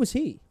 What was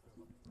he?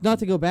 Not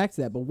to go back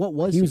to that, but what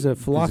was he? He was a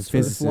philosopher,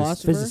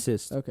 physicist.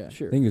 physicist. Okay.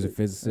 Sure. I think he was a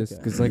physicist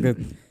Okay. because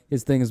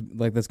his thing is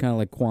like that's kind of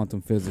like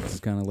quantum physics is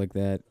kind of like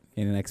that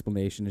in an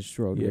explanation is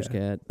Schrodinger's Yeah.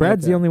 cat.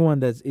 Brad's the Okay. only one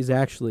that is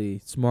actually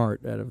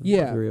smart out of the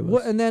Yeah. three of us.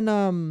 What, and then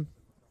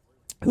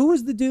who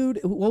was the dude?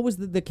 What was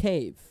the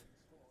cave?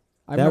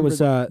 I that remember was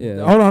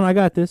Yeah. Hold on, I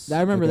got this.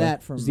 I remember okay. that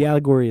It from. was the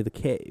allegory of the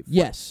cave.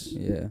 Yes.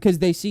 Yeah, Because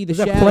they see the Was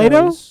that shadows.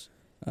 Plato?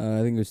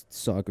 I think it was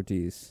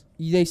Socrates.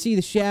 They see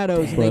the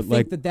shadows and But they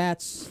like- think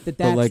that's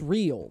like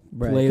real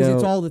Right. because it's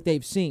Plato- all that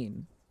they've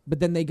seen. But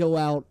then they go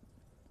out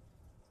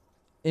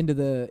into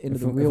the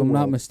If real I'm not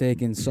world.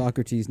 mistaken,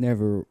 Socrates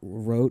never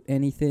wrote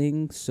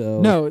anything.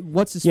 So No,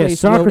 what's his Yeah,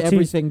 face wrote Socrates-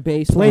 everything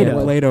based Plato. on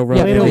what, Plato wrote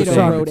Yeah, Plato was Plato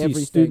everything. wrote Socrates'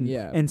 everything, student.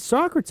 yeah. And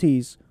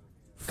Socrates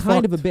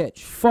kind of a fucked- bitch.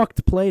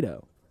 fucked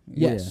Plato.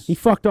 Yes. He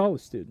fucked all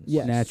his students.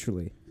 Yes.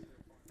 naturally.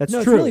 That's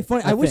no, true. it's really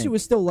funny. I wish it think.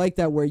 was still like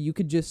that where you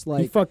could just He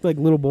like fucked like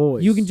little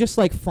boys. you can just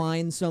like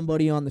find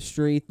somebody on the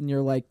street and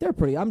you're like they're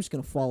pretty. I'm just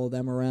gonna follow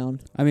them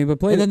around. I mean, but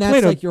Plato, And then that's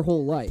Plato, like your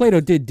whole life. Plato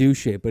did do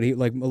shit, but he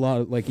like a lot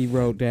of, like he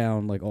wrote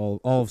down like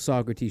all of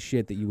Socrates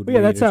shit that you would. Well, yeah,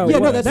 read that's or how. something It Yeah,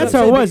 no, was. like that's That's that.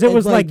 how it what I'm was. saying. It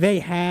was Like- like they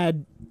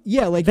had.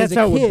 Yeah, like That's as a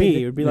how it would kid,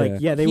 be. It would be like, Yeah.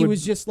 yeah, they he would.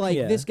 was just like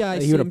yeah. this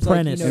guy. He would seems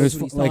apprentice. Like It he was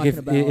knows what he's like talking if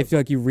about. if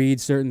like you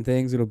read certain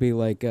things, it'll be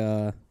like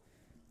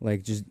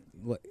just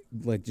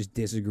like just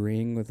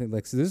disagreeing with it.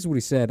 Like, so this is what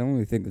he said. I don't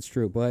really think that's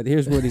true, but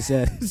here's what he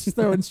said. Just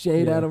throwing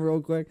shade Yeah. at him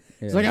real quick.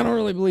 Yeah. It's like, I don't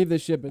really believe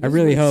this shit, but I this is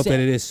really what he hope said. that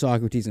it is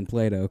Socrates and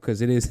Plato,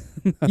 because it is.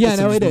 Yeah,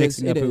 no, I'm it just is.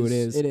 mixing It up who is. it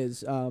is. It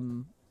is.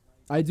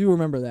 I do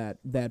remember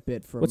that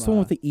bit from. What's the one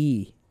with the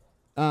E?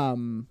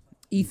 Talking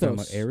Ethos.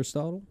 about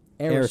Aristotle?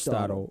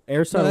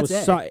 Aristotle No, was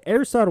that's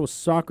Aristotle was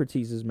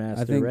Socrates'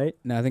 master, I think, right?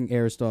 No, I think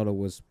Aristotle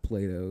was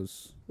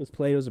Plato's. Was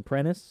Plato's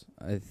apprentice?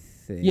 I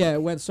think. Yeah,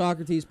 it went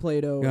Socrates,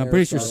 Plato. I'm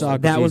pretty sure Aristotle.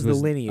 Socrates That was the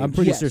lineage. I'm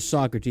pretty Yes. sure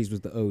Socrates was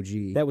the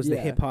OG. That was the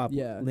Yeah, hip hop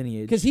yeah.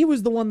 lineage. Because he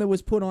was the one that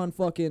was put on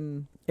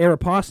fucking.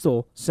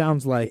 Aristotle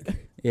sounds like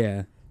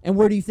yeah, And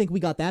where do you think we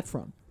got that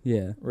from?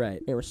 yeah.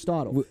 right.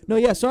 Aristotle. W- No,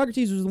 yeah,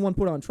 Socrates was the one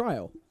put on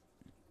trial,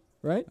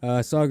 right?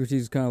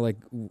 Socrates kind of like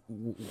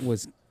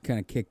was kind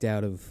of kicked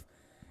out of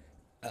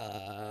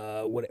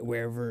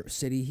wherever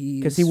city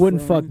Because he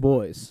wouldn't fuck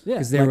boys. Yeah.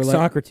 Because they like were like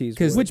Socrates.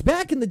 'cause- would. Which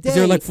back in the day,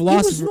 they're like he was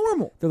philosopher-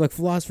 normal. they're like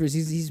philosophers.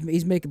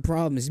 He's making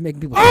problems. He's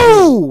making people.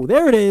 Oh,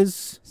 there it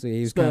is. So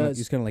he was kind of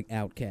Spurs. like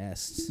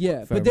outcasts.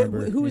 Yeah, if I but then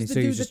remember. who was And the so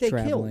he dude was that just they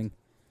killed? traveling.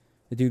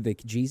 The dude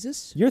like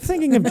Jesus. You're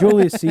thinking of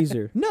Julius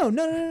Caesar. No.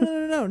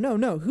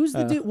 Who's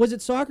the dude? Was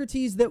it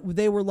Socrates that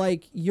they were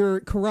like, you're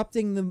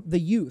corrupting the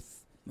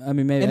youth? I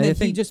mean, maybe. And I then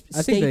think, he just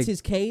I think states they-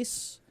 his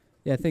case?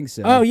 Yeah, I think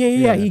so. Oh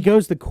yeah. He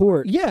goes to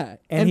court. Yeah.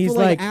 And And he's for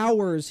like, like-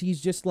 hours,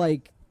 he's just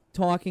like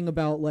talking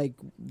about like,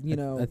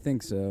 I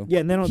think so.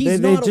 Yeah, and then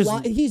he's they not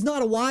just he's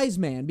not a wise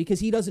man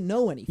because he doesn't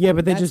know anything. yeah,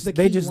 but they That's just the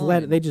key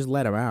line.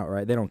 let him out,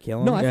 right? They don't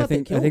kill him. No, I Yeah, thought they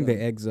I killed think him.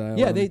 they exile.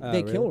 Yeah, him. they Oh,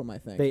 really? killed him. I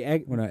think.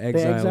 they Well, no, they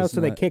exile exile, is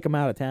so they not- kick him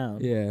out of town.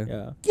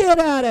 Yeah. Get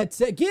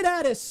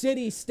out of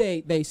city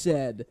state. They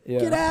said. Yeah.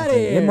 Get out I of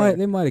think here.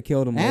 They might have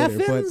killed him later,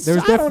 but Athens. there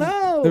was I don't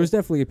know. there was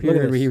definitely a at period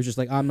where this. he was just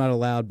like, I'm not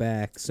allowed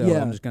back, so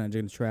Yeah. I'm just gonna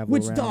travel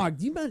Which around. dog?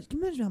 Can you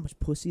imagine how much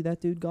pussy that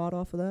dude got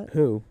off of that?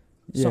 Who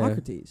Yeah.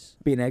 Socrates.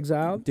 being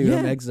exiled? Dude,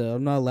 I'm Yeah. exiled.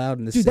 I'm not allowed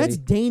in this Dude, city. that's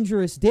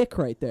dangerous dick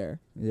right there.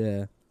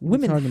 Yeah.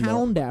 Women talking about?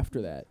 hound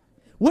after that.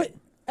 What?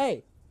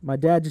 Hey, My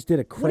dad just did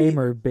a do you-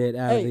 Kramer bit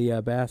out Hey, of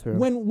the bathroom.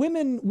 when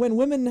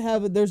women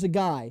have there's a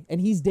guy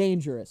and he's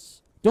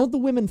dangerous. Don't the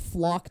women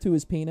flock to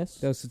his penis?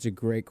 That was such a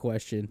great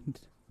question.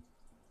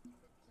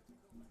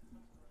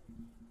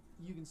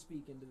 You can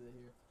speak into the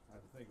here. I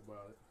have to think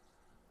about it.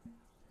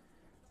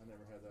 I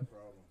never had that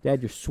problem.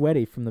 Dad, you're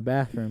sweaty from the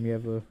bathroom. You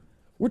have a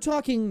We're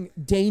talking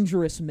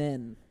dangerous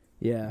men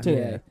yeah.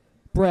 today. Yeah.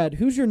 Brad,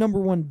 who's your number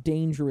one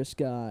dangerous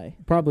guy?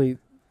 Probably.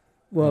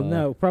 Well, Uh,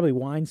 no, probably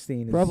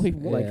Weinstein. Is Probably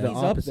like Yeah. the he's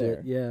up opposite.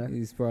 there. Yeah.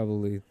 He's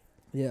probably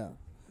Yeah.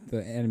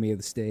 the enemy of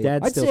the state.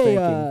 Dad's I'd still say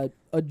thinking.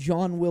 a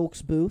John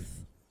Wilkes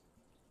Booth.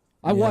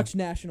 I Yeah. watched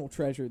National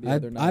Treasure the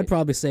other night. I'd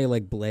probably say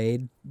like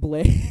Blade.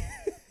 Blade.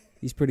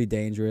 He's pretty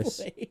dangerous.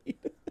 Blade.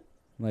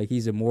 Like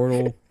he's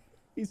immortal.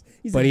 He's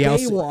But a he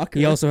also- daywalker.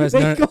 he also has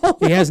They none- call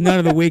He him- has none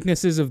of the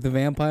weaknesses of the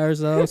vampires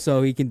though,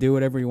 so he can do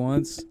whatever he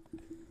wants.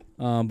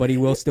 But he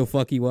will still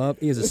fuck you up.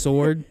 He has a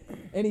sword.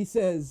 and he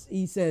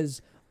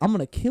says, "I'm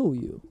gonna kill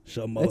you."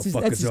 Some That's his key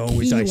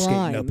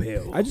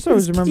line. I just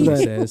always remember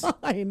Key that. says.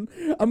 line,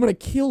 I'm gonna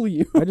kill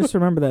you. I just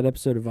remember that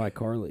episode of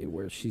iCarly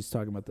where she's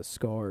talking about the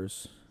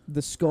scars.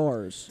 The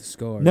scars.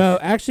 Scars. No,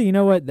 actually, you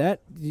know what?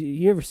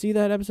 You ever see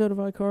that episode of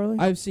iCarly?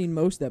 I've seen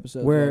most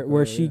episodes. where of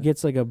where iCarly, she yeah.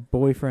 gest like a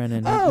boyfriend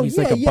and Oh he's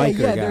yeah, like a yeah, biker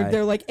yeah. guy.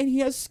 They're like, and he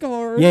has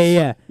scars.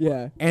 yeah.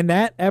 Yeah. And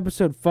that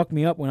episode fucked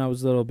me up when I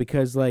was little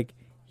because like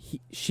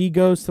she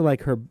goes to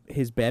like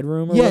his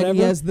bedroom or Yeah, whatever, and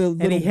he has the and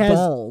little he has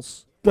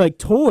balls. like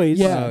toys.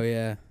 Yeah. Oh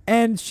yeah.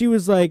 And she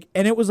was like,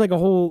 and it was like a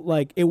whole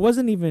like it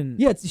wasn't even.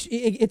 Yeah,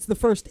 it's the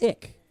first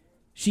ick.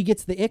 She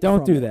gets the ick.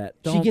 Don't from do it. that.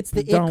 She Don't, gets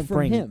the don't ick from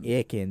bring him.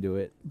 ick into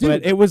it. Dude.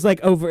 But it was like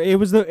it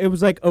was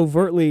like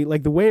overtly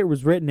like the way it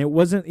was written. It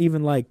wasn't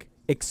even like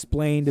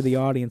explained to the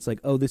audience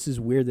like, oh, this is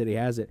weird that he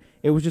has it.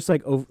 It was just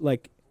like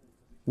like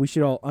we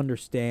should all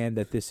understand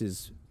that this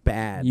is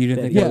bad. You didn't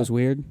that think he- that was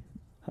weird?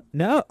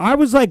 No, I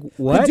was like,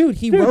 what? But dude,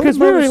 he rode a because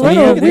we were motorcycle.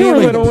 little, Yeah, we they were had,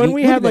 like, little, and the-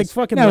 we look had at like this.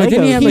 fucking No,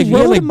 didn't he Legos. have He like,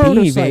 rode a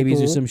beanie babies or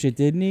motorcycle. some shit?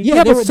 Didn't he? Yeah,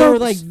 Yeah, they but were so-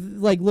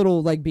 like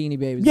little like Beanie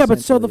Babies. Yeah, but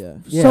so essentially, yeah.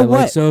 Yeah, so like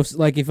what? so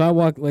like if I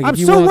walk like I'm if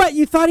you so walk, what?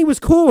 You thought he was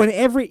cool, and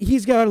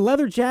he's got a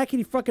leather jacket.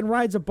 He fucking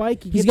rides a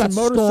bike. He's gets got a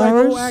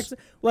motorcycle scars.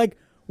 accident. Like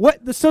what?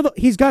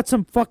 He's got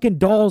some fucking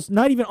dolls.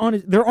 Not even on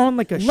his. They're on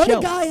like a Let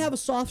shelf. a guy have a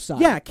soft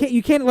side. Yeah,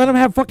 you can't let him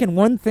have fucking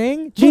one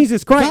thing.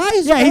 Jesus Christ!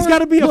 guys Yeah, he's are- got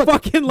to be a look,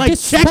 fucking like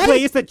despite- checklist.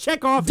 He has to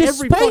check off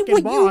every Despite fucking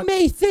what box. you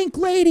may think,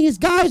 ladies,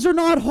 guys are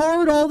not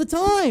hard all the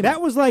time.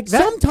 That was like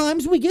that.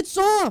 Sometimes we get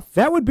soft.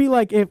 That would be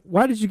like if.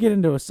 Why did you get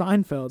into a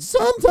Seinfeld?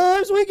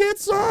 Sometimes we get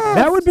soft.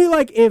 That would be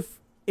like if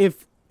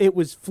it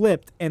was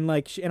flipped and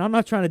like and I'm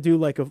not trying to do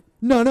like a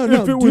no.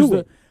 if it was Do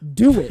it.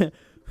 Do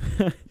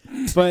it.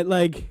 but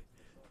like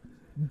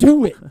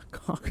Do it.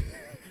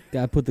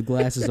 gotta put the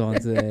glasses on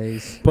today.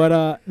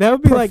 but that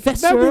would be like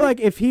Professor?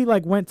 if he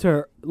like went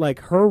to like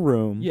her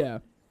room Yeah.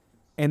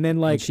 and then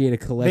Like like she had a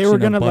collection they were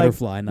gonna of like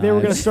butterfly knives. they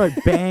were gonna start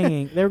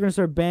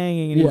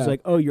banging and he was Yeah.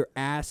 like, oh, your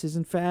ass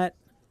isn't fat.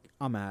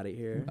 I'm out of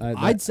here.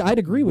 I'd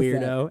agree with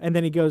that. Weirdo. And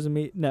then he goes and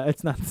me. No,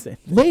 it's not the same.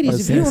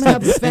 Ladies, if you don't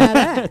have a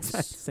fat It's not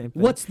ass, the same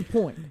thing. what's the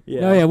point?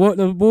 Yeah. No, yeah. What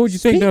would you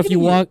think though if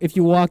Speaking you of if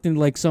you walked into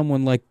like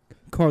someone like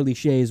Carly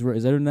Shay's?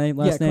 Is that her name?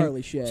 Last name?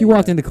 Carly Shay. If you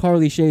walked into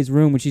Carly Shay's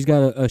room and she's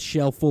got a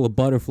shelf full of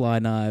butterfly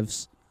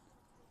knives,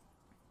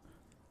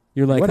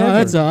 you're like, Whatever. oh,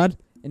 that's odd.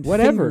 and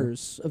whatever.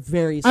 fingers of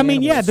various I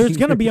mean, yeah, animals. there's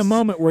gonna be a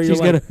moment where you're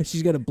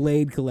She's got a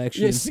blade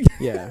collection. Yes.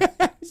 yeah,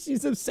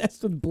 She's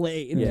obsessed with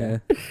Blade. Yeah.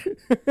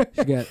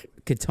 She got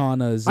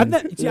katanas. I've,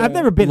 and I've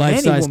never been in any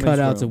life-size woman's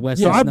cutouts room. of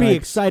Wesley So I'd be Snipes.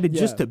 excited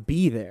just Yeah. to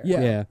be there.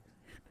 Yeah. Yeah.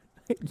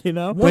 You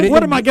know, But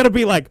what am I gonna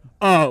be like?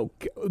 Oh,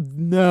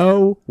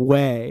 no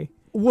way.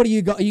 What do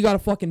you got? You got a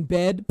fucking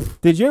bed?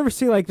 Did you ever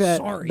see like that?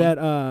 Sorry.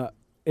 That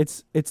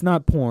it's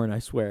not porn. I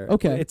swear.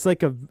 Okay. It's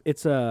like I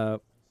saw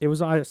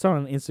it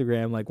on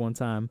Instagram like one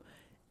time,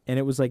 and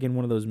it was like in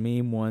one of those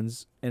meme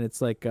ones, and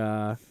it's like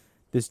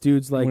this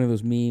dude's like one of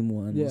those meme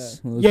ones. Yeah.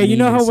 One of those yeah, you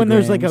know meme how when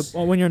there's like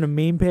Instagrams. when you're in a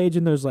meme page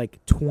and there's like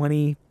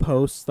 20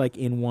 posts like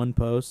in one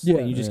post, Yeah.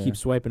 and you just Yeah. keep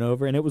swiping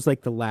over, and it was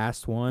like the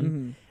last one,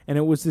 Mhm. and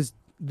it was this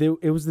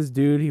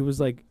dude. He was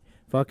like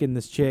fucking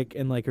this chick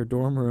in like her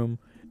dorm room,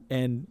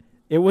 and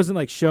it wasn't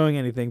like showing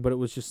anything, but it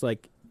was just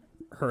like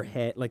her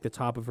head, like the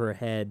top of her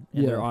head,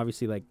 and Yeah. they're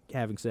obviously like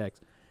having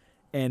sex,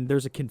 and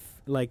there's a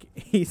like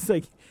he's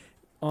like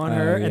on Oh,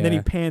 her, and then he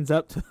yeah. pans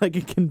up to like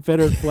a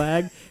Confederate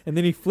flag, and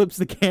then he flips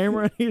the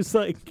camera, and he's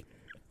like,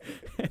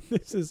 and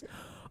this is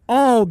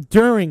all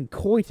during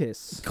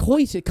coitus.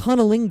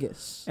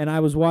 Conolingus. And I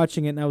was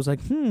watching it, and I was like,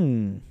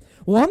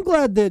 Well, I'm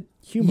glad that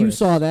you humorous.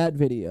 saw that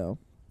video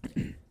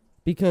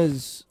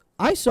because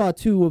I saw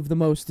two of the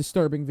most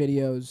disturbing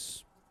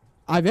videos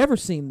I've ever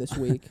seen this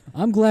week.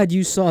 I'm glad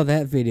you saw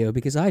that video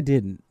because I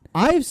didn't.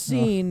 I've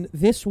seen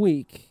this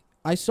week.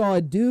 I saw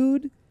a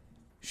dude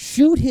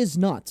shoot his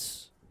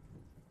nuts.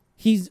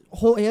 He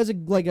has a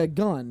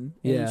gun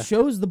and Yeah. he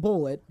shows the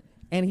bullet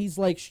and he's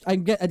like I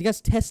guess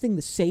testing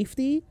the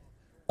safety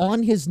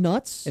on his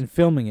nuts and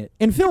filming it.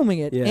 and filming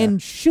it Yeah.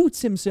 and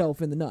shoots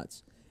himself in the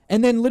nuts.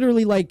 And then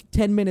literally like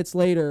 10 minutes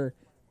later,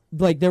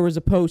 like there was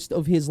a post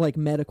of his like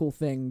medical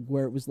thing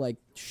where it was like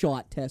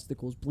shot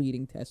testicles,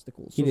 bleeding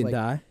testicles. He So, didn't like,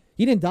 die.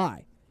 He didn't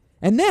die.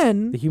 And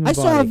then The human I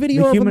body. saw a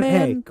video The of human, a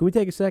man Hey, can we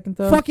take a second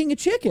though? fucking a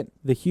chicken.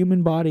 The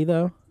human body,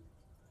 though.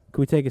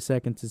 Can we take a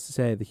second to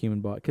say the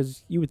human body?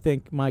 Because you would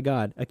think, my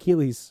God,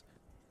 Achilles.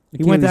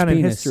 He went Achilles' down in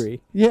penis.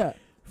 history. Yeah.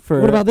 For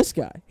What about this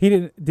guy? he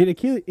didn't? Did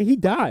Achilles? He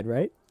died,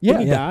 right? Yeah.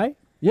 Did he Yeah. die?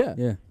 Yeah.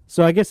 Yeah.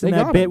 So I guess in They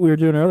that got bit him. we were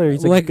doing earlier,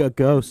 he's like a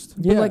ghost.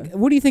 Yeah. But like,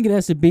 what do you think it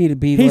has to be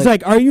He's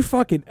like, are you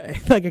fucking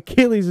like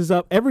Achilles is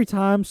up every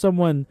time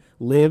someone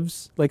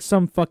lives, like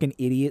some fucking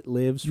idiot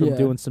lives from Yeah.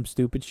 doing some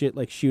stupid shit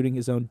like shooting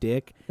his own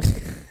dick.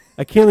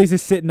 Achilles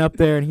is sitting up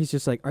there and he's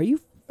just like, are you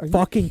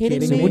fucking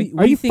kidding kidding me? me? What do you-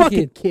 Are you think fucking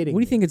it- kidding? What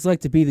do you think it's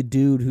like to be the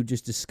dude who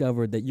just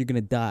discovered that you're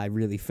gonna die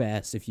really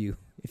fast if you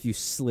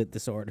slit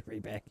this artery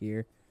back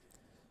here?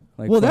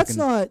 Like well, that's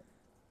fucking- not.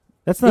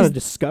 That's not Is- a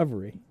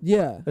discovery.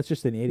 Yeah. That's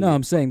just an idiot. No,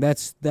 I'm saying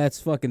that's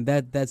fucking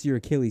that's your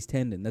Achilles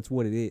tendon. That's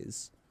what it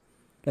is.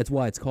 That's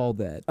why it's called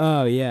that.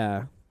 Oh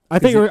yeah. I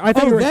thought you were. I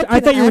thought Oh, you were. that I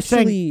could thought you were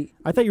saying. actually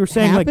I thought you were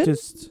saying like happen?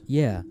 just.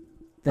 Yeah.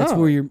 That's Oh.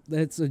 where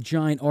that's a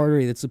giant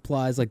artery that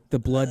supplies like the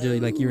blood to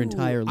like your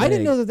entire leg. I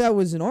didn't know that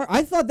was an art.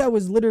 I thought that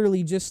was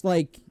literally just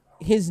like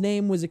his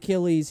name was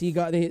Achilles.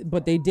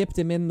 But they dipped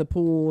him in the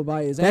pool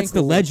by his That's the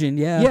ankle. legend,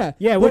 yeah. Yeah.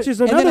 Yeah, but- which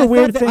is and then another I thought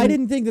weird that- thing. I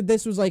didn't think that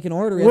this was like an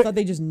artery. I What- thought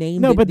they just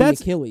named No, it but the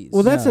that's- Achilles.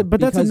 Well, that's No, that's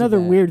because of another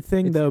that. weird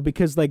thing It's- though,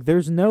 because like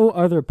there's no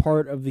other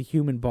part of the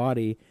human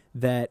body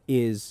that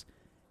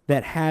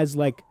has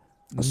like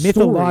A story.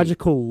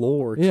 mythological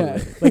lore to Yeah.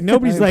 it. Like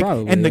nobody's like,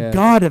 Probably, and the yeah.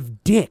 god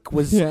of dick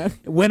was Yeah.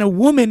 when a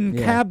woman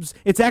Yeah. cabs.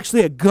 It's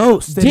actually a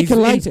ghost. And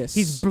Dickolitis.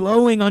 he's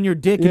blowing on your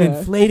dick Yeah. and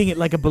inflating it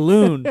like a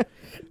balloon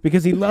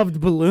because he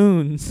loved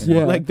balloons.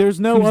 Yeah. Like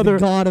there's no He was the other.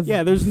 god of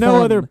There's no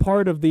fun. other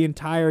part of the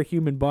entire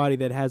human body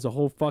that has a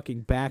whole fucking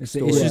It's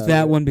backstory. just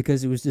that one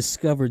because it was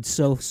discovered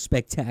so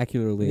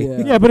spectacularly.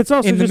 Yeah. Yeah, but it's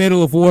also In the just,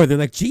 middle of war, they're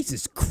like,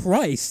 Jesus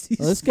Christ.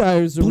 Well, this guy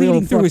is a bleeding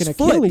real through his fucking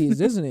foot. Achilles,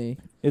 isn't he?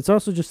 It's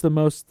also just the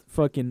most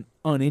fucking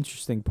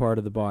uninteresting part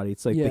of the body.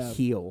 It's like the Yeah.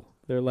 heel.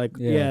 They're like,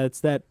 Yeah. yeah, it's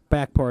that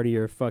back part of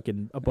your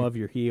fucking above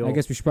your heel. I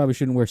guess we probably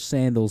shouldn't wear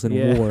sandals in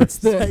yeah. war.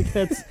 It's like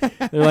they're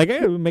like,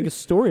 hey, we'll make a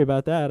story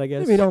about that. I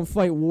guess. Maybe don't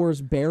fight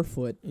wars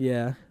barefoot.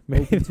 Yeah,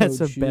 maybe Open-toed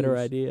that's a better shoes.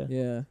 idea.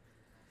 Yeah.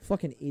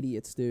 Fucking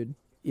idiots, dude.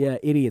 Yeah,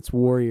 idiots,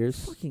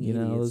 warriors. Fucking you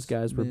know, idiots, those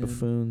guys were man.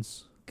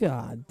 buffoons.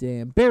 God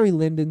damn. Barry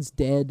Lyndon's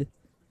dead.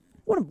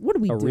 What are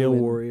we A doing? real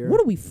warrior.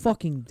 What are we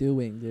fucking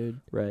doing,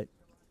 dude? Right.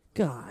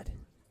 God.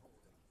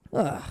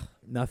 Ugh.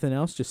 Nothing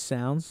else. Just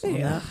sounds on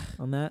Yeah. that.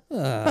 On that.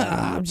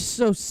 I'm just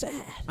so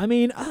sad. I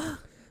mean, I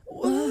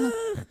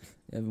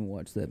haven't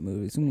watched that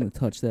movie. Someone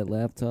touch that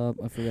laptop.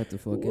 I forgot to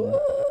fucking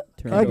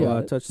turn I it got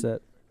off. it. touch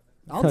that.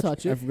 I'll Touch-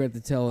 touch I it. forgot to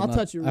tell him. I'll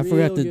touch it I forgot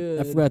real to. good.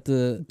 I forgot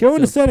to Go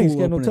into to settings,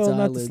 pull Kendall. open Tell its him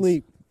not to eyelids.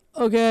 sleep.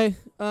 Okay.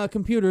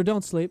 Computer,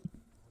 don't sleep.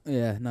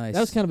 Yeah, nice. That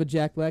was kind of a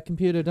Jack Black.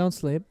 Computer, don't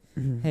sleep.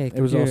 Hey, It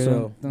was computer,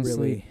 also don't really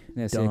sleep.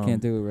 Yeah, see, I Dumb.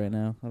 can't do it right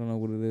now. I don't know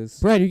what it is.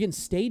 Brad, you're getting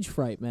stage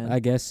fright, man. I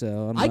guess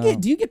so. I don't know.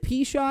 Do you get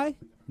pee shy?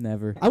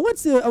 Never. I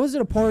was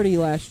at a party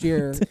last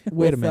year.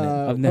 Wait a with,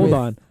 minute. I've never-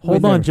 Hold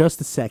never- on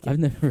just a second. I've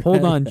never. Hold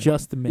had on that.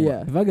 just a minute.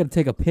 Yeah. If I gotta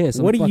take a piss,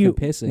 I'm What do fucking you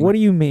pissing. What do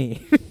you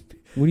mean?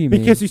 What do you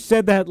mean? Because you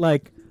said that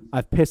like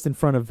I've pissed in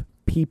front of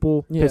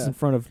people, Yeah. pissed in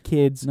front of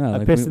kids, No, I've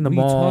like, pissed what- in the what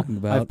are you mall, talking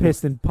about? I've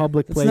pissed in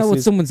public That's places. not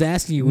what someone's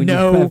asking you when you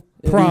no have.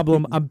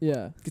 problem.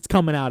 Yeah. It's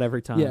coming out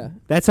every time. Yeah.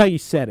 That's how you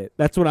said it.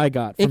 That's what I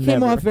got. It From came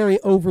Never. off very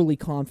overly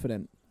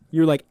confident.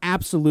 You're like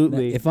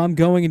absolutely. If I'm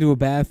going into a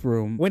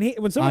bathroom, when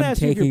someone I'm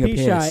asks you if taking you're a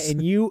pee shy piss.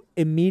 and you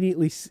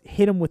immediately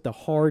hit him with the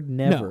hard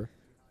never.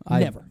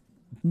 Never.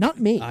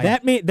 Not me.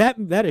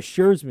 That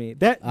assures me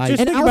that I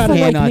just An think alpha about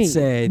it. like cannot me.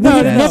 say. No, that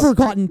I've that's- never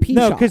gotten pee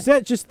No, shy. because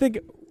that just think.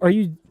 Are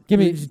you? Give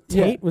me- Tate?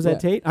 yeah, Was yeah.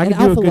 that Tate? I An can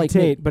do a alpha good like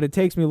me. Tate, but it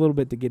takes me a little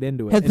bit to get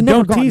into it. Has And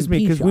never don't tease gotten me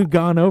pee because shy. we've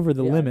gone over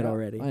the Yeah, limit I know.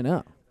 already. I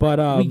know.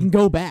 But We can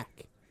go back.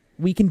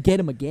 We can get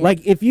him again.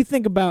 like if you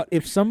think about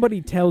if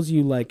somebody tells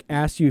you like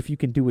asks you if you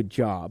can do a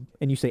job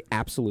and you say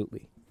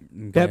absolutely,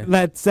 Okay.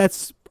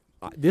 that's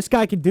this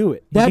guy can do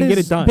it. He that can is get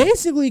it done.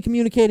 basically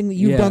communicating that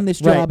you've Yeah. done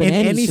this Right. job in in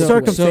any situation.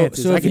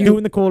 circumstances. So I if can you- do it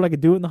in the cold. I can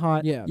do it in the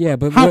hot. Yeah. Yeah,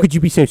 but How what- could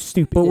you be so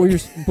stupid? But what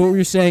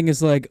you're saying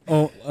is like,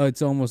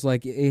 it's almost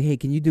like, hey,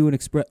 can you do an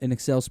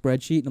Excel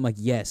spreadsheet? And I'm like,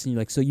 yes. And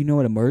you're like, so you know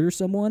how to murder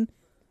someone?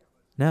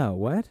 No,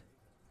 what?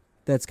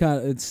 That's kind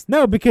of it's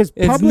because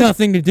it's public,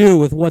 nothing to do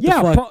with what the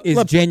fuck pu- is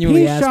look,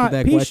 genuinely pee asked shy- with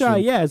that pee question. shy,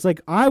 yeah, it's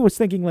like I was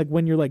thinking like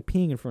when you're like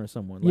peeing in front of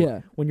someone. Like,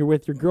 Yeah. when you're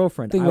with your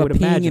girlfriend, Think I about would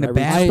peeing imagine in a I read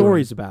bathroom.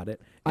 stories about it.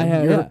 I And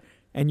have. you're- Yeah.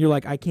 And you're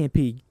like, I can't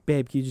pee,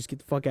 babe. Can you just get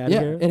the fuck out of Yeah,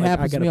 here? it Like,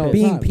 happens I to gotta me all the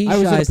piss. Being time. pee I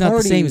was shy at a is not the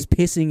party- same as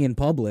pissing in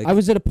public. I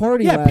was at a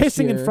party Yeah, last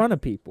pissing year in front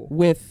of people.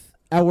 with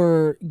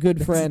our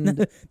good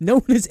friend. No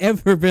one has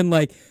ever been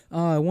like,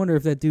 oh, I wonder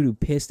if that dude who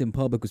pissed in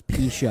public was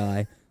pee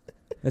shy.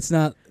 That's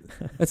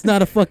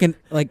not a fucking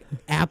like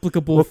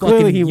applicable Well, fucking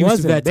clearly he use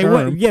wasn't. of that They term.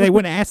 wouldn't, they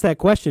wouldn't ask that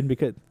question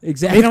because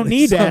Exactly. they don't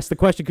need to So- ask the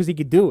question because he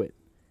could do it.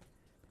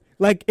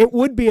 Like it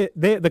would be the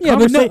Yeah, but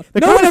conversation.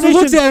 no one ever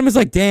looks at him as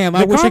like, damn,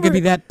 I the wish I could conver- be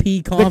that pee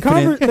the,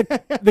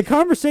 confident. the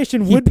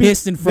conversation He would be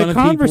pissed in front the of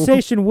people.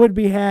 conversation would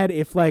be had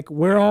if like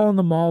we're all in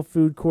the mall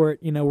food court,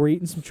 you know, we're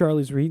eating some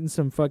Charlie's, we're eating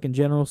some fucking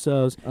General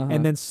Tso's, Uh-huh.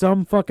 and then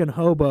some fucking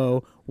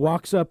hobo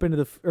walks up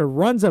into or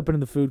runs up into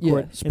the food Yeah,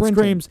 court and sprinting.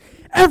 screams,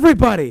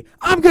 "Everybody,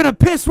 I'm gonna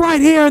piss right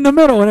here in the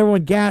middle!" And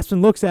everyone gasps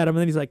and looks at him,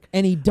 and then he's like,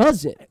 And he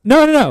does it.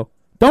 "No,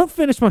 don't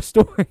finish my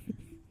story."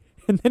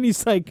 And then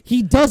he's like,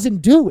 He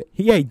doesn't do it.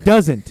 "Yeah, he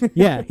doesn't.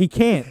 Yeah, he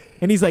can't."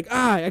 And he's like,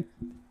 "Damn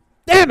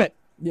it!"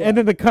 Yeah. And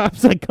then the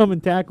cops like come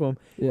and tackle him.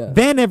 Yeah.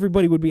 Then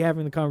everybody would be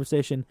having the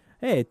conversation.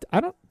 Hey,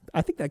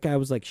 I think that guy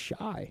was like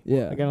shy.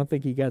 Yeah. Like I don't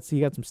think he got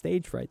some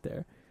stage fright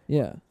there.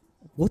 Yeah.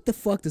 What the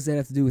fuck does that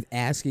have to do with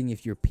asking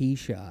if you're pee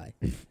shy?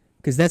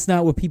 Because that's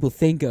not what people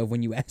think of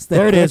when you ask that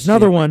There it is, question.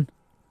 another one.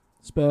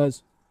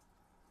 Spurs.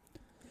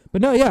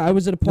 But no, yeah, I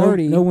was at a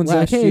party No one's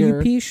last like, hey, year are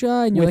you pee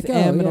shy? And you're with like, oh,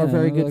 Em and our yeah,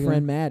 very I'm good like,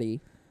 friend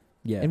Maddie,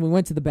 Yeah. and we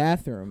went to the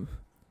bathroom,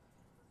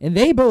 and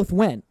they both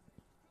went,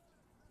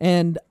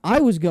 and I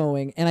was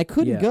going, and I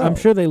couldn't go. I'm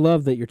sure they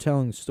love that you're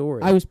telling the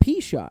story. I was pee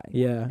shy,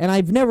 yeah. and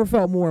I've never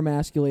felt more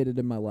emasculated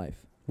in my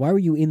life. Why were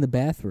you in the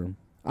bathroom?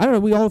 I don't know.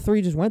 We all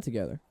three just went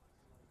together.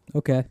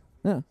 Okay.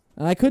 Yeah,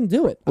 and I couldn't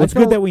do it. Well, it's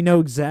I felt, good that we know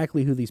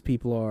exactly who these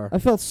people are, I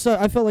felt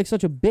like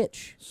such a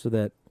bitch. so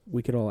that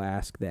we could all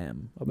ask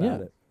them about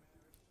Yeah. it.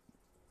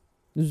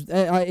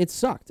 It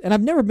sucked, and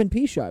I've never been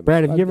pee shy.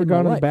 Brad, have you ever in my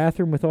gone to the life.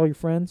 bathroom with all your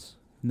friends?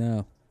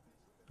 No.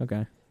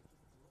 Okay.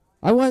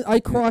 I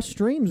crossed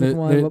streams with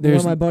one of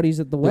there's- my buddies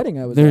at the wedding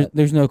I was at.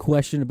 There's no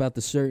question about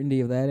the certainty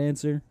of that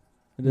answer.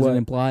 It doesn't What?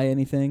 imply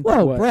anything.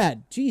 Whoa, What?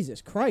 Brad!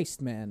 Jesus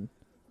Christ, man!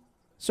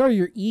 Sorry,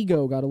 your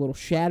ego got a little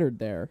shattered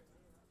there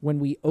when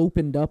we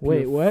opened up.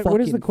 Wait, your what?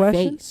 What is the fucking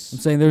question? face I'm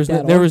saying with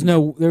that there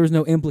argument. was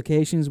no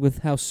implications with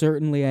how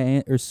certainly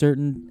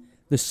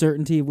the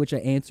certainty of which I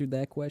answered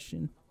that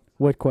question.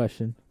 What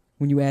question?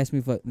 When you asked me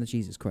if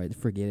Jesus Christ,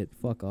 forget it,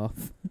 fuck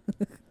off.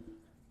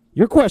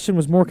 Your question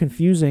was more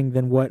confusing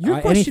than what Your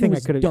question anything I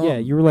was could have. dumb. Yeah,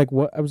 you were like,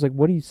 "What?" I was like,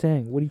 "What are you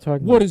saying? What are you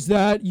talking What about?" is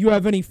that? You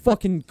have any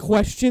fucking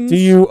questions? Do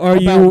you are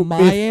about you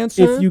my if,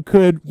 answer? If you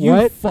could, You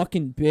what?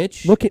 fucking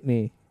bitch! Look at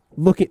me.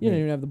 Look at You don't me.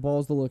 even have the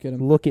balls to look at him.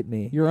 Look at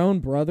me. Your own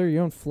brother,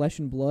 your own flesh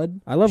and blood.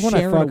 I love when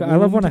sharing a I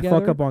love room when I fuck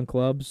together. up on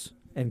clubs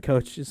and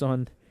coach is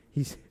on.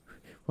 He's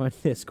on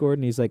Discord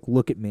and he's like,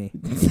 "Look at me."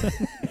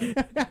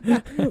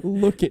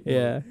 Look at me.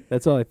 Yeah,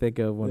 that's all I think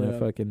of when I Yeah.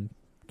 fucking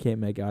can't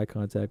make eye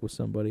contact with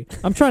somebody.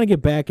 I'm trying to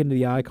get back into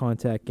the eye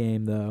contact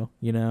game, though.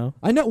 You know?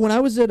 I know. When I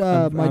was at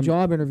my I'm-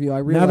 job interview, I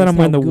now realized that I'm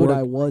how in the good work-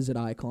 I was at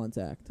eye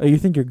contact. Oh, you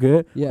think you're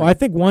good? Yeah. Well, I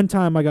think one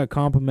time I got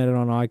complimented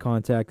on eye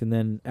contact, and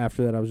then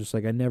after that, I was just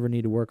like, I never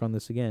need to work on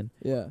this again.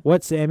 Yeah.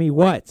 What, Sammy?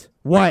 What?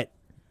 What?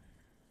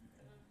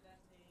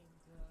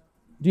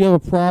 Do you have a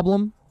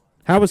problem?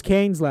 How was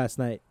Cane's last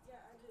night?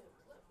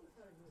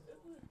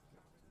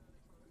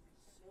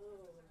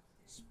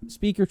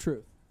 Speak your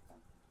truth.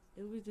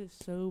 It was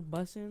just so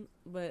bussin',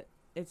 but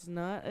it's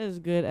not as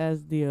good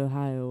as the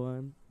Ohio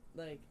one.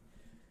 Like,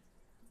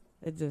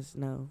 it just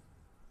no.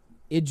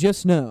 It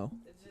just no.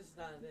 It's just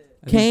not it.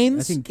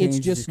 Cane's, I think it's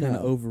Cane's just kind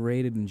of no.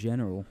 overrated in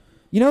general.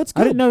 You know, it's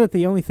good. I didn't know that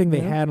the only thing they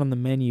Yeah. had on the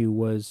menu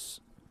was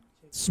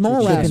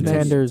Small chicken ass menu.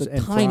 tenders It's a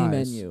and tiny fries.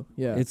 menu.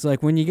 Yeah. It's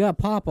like when you got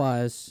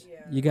Popeyes, Yeah.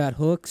 you got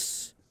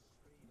Hooks.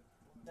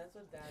 That's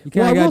what that. You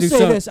Well, kind I of will gotta do say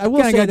something. this. I will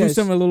Kind of say gotta do this.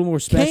 something a little more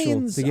special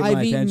Cane's, to get I've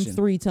my eaten attention.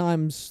 3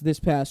 times this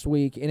past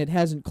week, and it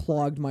hasn't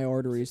clogged my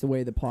arteries the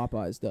way that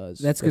Popeyes does.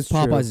 That's because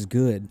That's true. Popeyes is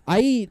good. I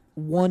eat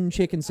one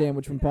chicken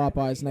sandwich from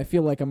Popeyes, and I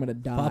feel like I'm gonna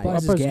die. Popeyes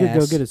is Popeyes could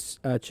go gas.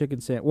 get a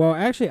chicken sandwich. Well,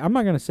 actually, I'm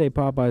not gonna say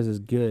Popeyes is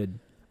good.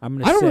 I'm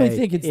gonna. I don't say really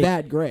think it's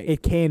that great.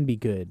 It can be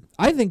good.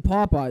 I think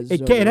Popeyes. Is It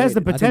has the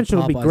overrated.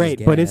 potential to be Popeyes is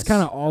great, but it's gas.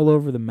 kind of all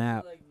over the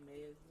map. Like mid,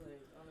 like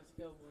on a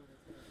scale of 1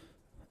 to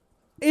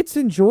 10. It's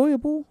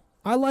enjoyable.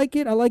 I like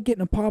it. I like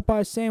getting a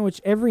Popeye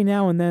sandwich every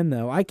now and then,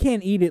 though. I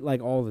can't eat it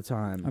like all the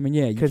time. I mean,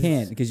 yeah, you 'Cause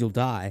can't because you'll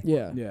die.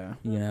 Yeah. yeah.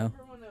 You know. Remember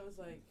when it was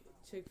like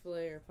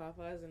Chick-fil-A or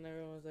Popeyes, and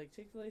everyone was like,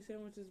 Chick-fil-A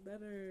sandwich is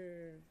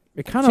better.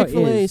 It kind of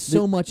Chick-fil-A is.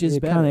 so much is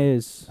it better. kind of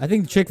is. I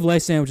think the Chick-fil-A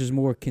sandwich is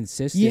more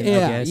consistent. Yeah, I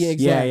guess. yeah,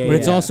 exactly. Yeah, But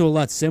it's yeah. also a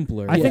lot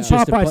simpler. I think It's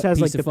just a Popeyes has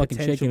piece like the of fucking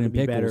potential chicken to and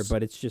be better, pickles.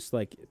 but it's just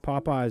like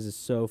Popeyes is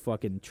so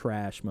fucking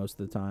trash most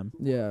of the time.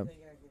 Yeah. I think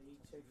I could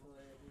eat Chick-fil-A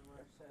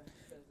anymore.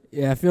 So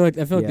Yeah, I feel like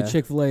Yeah. the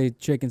Chick-fil-A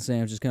chicken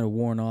sandwich is kind of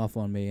worn off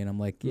on me, and I'm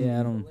like, yeah,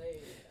 I don't.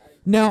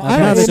 Now I've I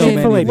had don't so think many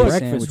Chick-fil-A of these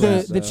breakfast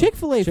sandwiches. the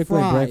Chick-fil-A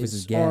Chick-fil-A breakfast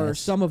is fries are gas.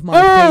 some of my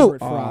Oh! favorite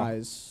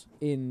fries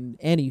in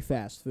any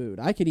fast food.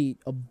 I could eat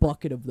a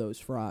bucket of those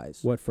fries.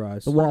 What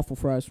fries? The waffle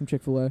fries from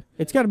Chick-fil-A.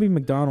 It's got to be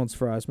McDonald's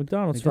fries.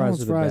 McDonald's fries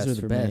are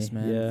the best for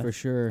me. man, Yeah. for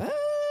sure.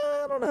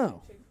 I don't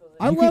know.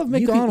 I You love can, McDonald's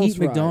you can eat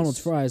fries. McDonald's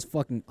fries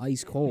fucking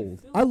ice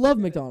cold. I love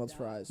McDonald's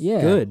fries.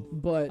 Yeah, Good.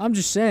 But I'm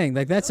just saying,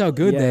 like that's how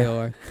good they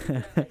Yeah. are.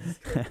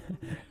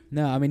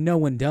 No, I mean no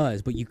one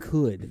does, but you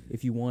could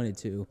if you wanted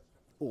to.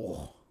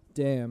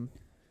 damn.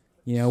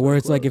 You know, So where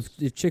it's like close.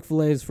 if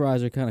Chick-fil-A's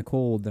fries are kind of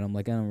cold, then I'm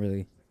like I don't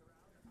really.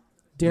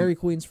 Dairy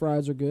Queen's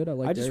fries are good. I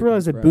like I just Dairy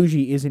realized that Queen's fries.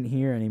 Bougie isn't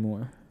here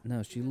anymore.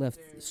 No, she left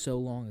so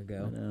long I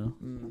ago. know.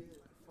 Mm.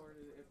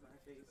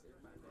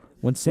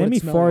 When Sammy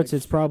smell farts, like?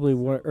 it's probably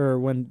what, or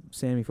when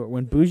Sammy farts.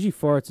 When Bougie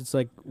farts, it's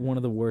like one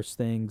of the worst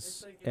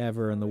things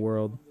ever in the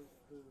world.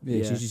 Yeah,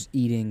 Yeah. she's just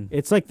eating.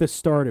 It's like the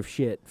start of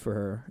shit for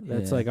her.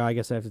 That's Yeah. like, I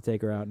guess I have to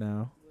take her out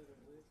now.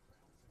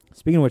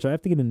 Speaking of which, I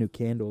have to get a new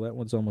candle. That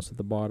one's almost at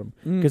the bottom.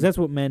 Because that's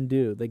what men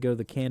do. They go to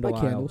the candle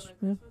like aisle. candles.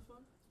 Yeah.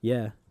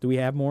 Yeah. Do we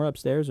have more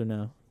upstairs or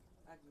no?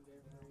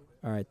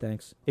 All right,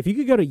 thanks. If you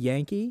could go to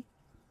Yankee,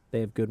 they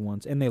have good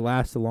ones. And they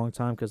last a long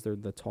time because they're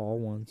the tall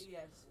ones.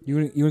 Yes.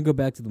 You wanna go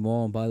back to the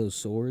mall and buy those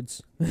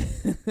swords? I want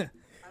to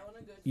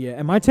go. Yeah.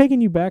 Am I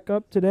taking you back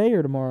up today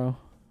or tomorrow?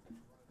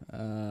 I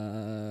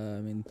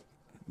mean,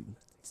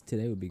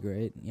 today would be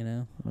great. You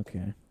know, Okay.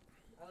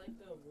 I like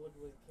the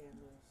woodwick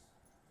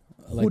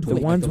candles. like The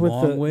ones with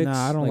long the- wicks,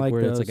 nah, I don't like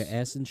where it's like those. an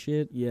S and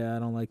shit. Yeah, I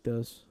don't like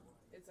those.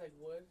 It's like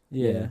wood.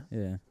 Yeah,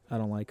 yeah. I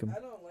don't like them. I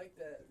don't like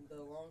the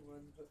long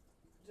ones, but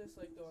just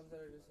like the ones that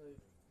are just like.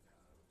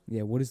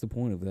 Yeah, what is the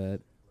point of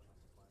that?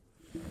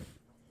 I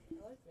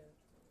like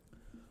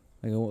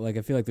that. Like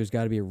I feel like there's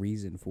got to be a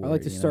reason for it. I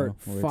like to you start know,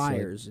 where it's like-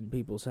 fires in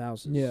people's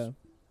houses. Yeah.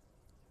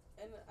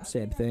 And I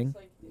Same think I thing. just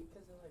like it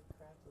 'cause it like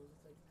crackles.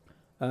 It's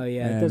like Oh,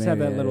 yeah. Yeah, It does have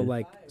maybe, that little, yeah.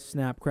 like,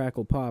 snap,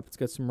 crackle, pop. It's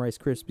got some Rice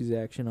Krispies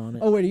action on it.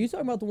 Oh wait, are you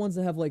talking about the ones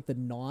that have like the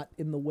knot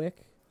in the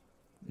wick?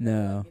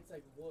 No, it's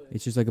like wood.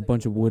 it's just like a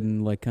bunch of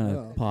wooden, like kind of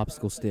Oh.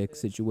 popsicle stick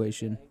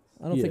situation.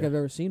 I don't think Yeah. I've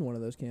ever seen one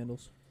of those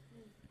candles.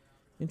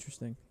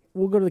 Interesting.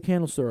 We'll go to the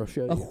candle store. I'll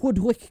show A you.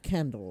 woodwick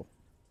candle.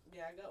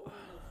 Yeah, I got one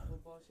of those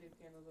football shaped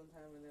candles one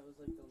time, and it was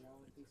like the long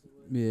piece of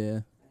wood.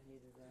 Yeah, I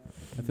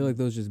hated that. I feel like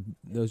those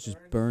just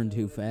burn so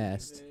too good.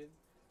 fast.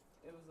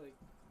 It was like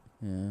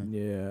Yeah.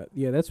 Yeah.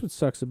 Yeah, that's what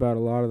sucks about a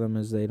lot of them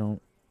is they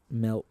don't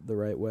melt the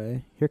right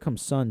way. Here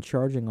comes sun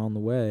charging on the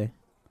way.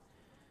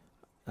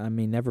 I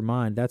mean, never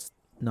mind. That's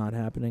not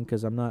happening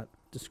because I'm not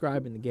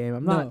describing the game.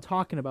 I'm No. not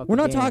talking about We're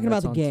the not game talking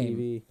about that's the on game.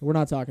 TV. We're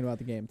not talking about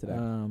the game today.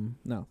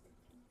 No.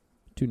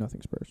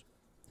 2-0 Spurs.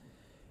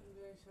 I'm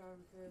very sorry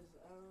because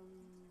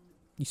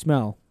You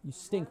smell. You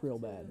stink real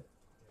bad.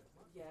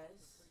 yes,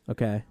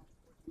 Okay.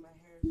 my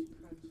hair is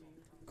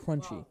crunchy.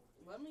 Crunchy. Well,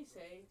 let me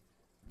say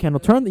Kendall,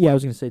 turn. Yeah, I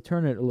was gonna say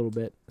turn it a little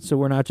bit so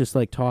we're not just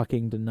like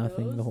talking to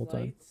nothing those the whole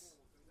time. lights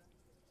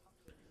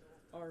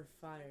are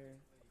fire.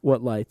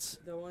 What lights?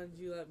 The ones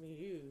you let me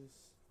use.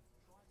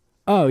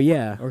 Oh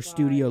yeah. Or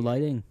studio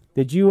lighting.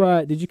 Did you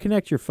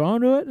connect your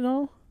phone to it and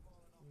all?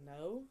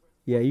 No,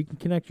 Yeah, you can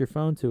connect your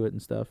phone to it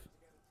and stuff.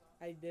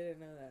 I didn't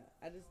know that.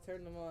 I just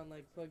turned them on,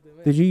 like plugged them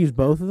in. Did you use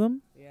both of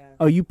them? Yeah.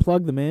 Oh, you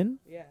plug them in?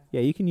 Yeah.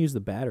 Yeah, you can use the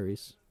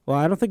batteries. Well,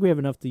 I don't think we have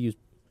enough to use.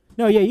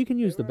 No, yeah, you can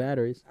use the were-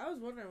 batteries. I was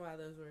wondering why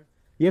those were.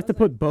 You have I to was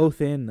put like-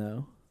 both in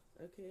though.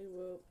 Okay,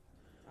 well,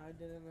 I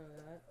didn't know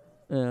that.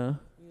 Yeah.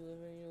 You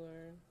live and you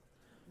learn.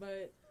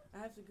 But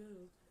I have to go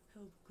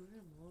help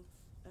Grandma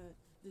at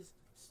this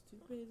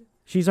stupid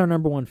She's our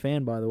number one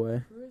fan, by the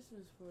way.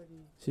 Christmas party.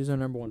 She's our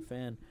number one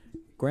fan.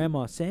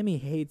 Grandma, Sammy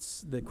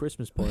hates the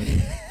Christmas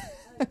party.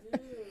 I do.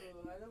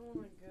 I don't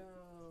want to go,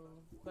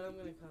 but I'm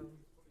gonna come.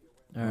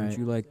 All Aren't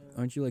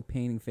right. you like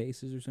painting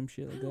faces or some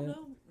shit I like don't that?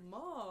 know,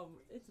 Mom.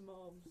 It's Mom.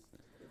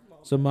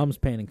 So mom's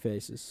painting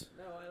faces.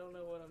 No, I don't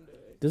know what I'm doing.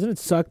 Doesn't it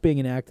suck being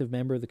an active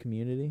member of the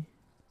community?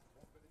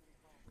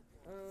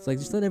 It's like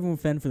just let everyone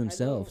fend for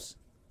themselves.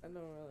 I don't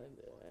really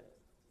do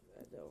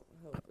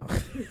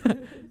it. I don't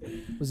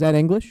help. Was that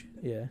English?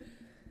 Yeah.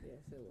 Yes,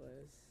 it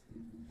was.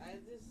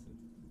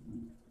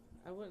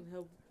 I wouldn't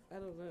help. I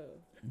don't know.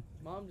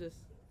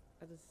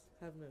 I just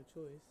have no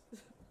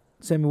choice.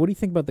 Sammy, what do you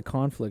think about the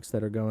conflicts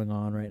that are going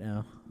on right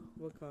now?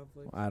 What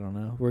conflict? I don't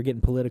know. We're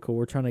getting political.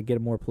 We're trying to get a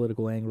more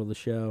political angle to the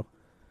show.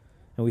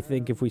 And we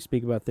think if we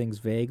speak about things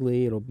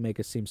vaguely, it'll make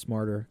us seem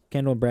smarter.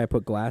 Kendall and Brad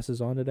put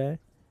glasses on today.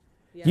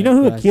 Yeah. Do you know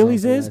who Glasses on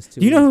Achilles for the is? last 2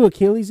 Do you know weeks. who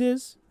Achilles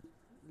is?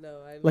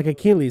 No, I Like know-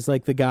 Achilles,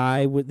 like the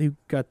guy who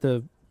got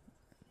the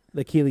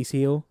Achilles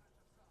heel.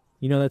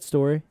 You know that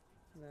story?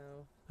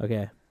 No,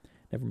 Okay,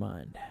 never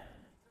mind.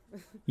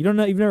 You don't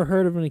know? You've never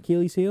heard of an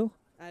Achilles heel?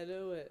 I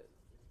know it.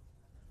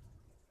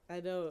 I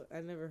know.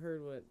 I never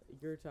heard what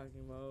you're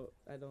talking about.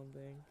 I don't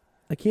think.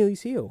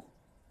 Achilles heel.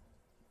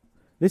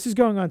 This is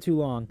going on too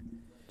long.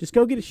 Just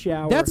go get a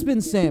shower. That's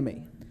been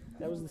Sammy.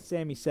 That was the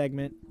Sammy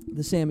segment.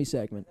 The Sammy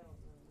segment.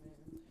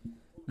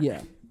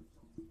 Yeah.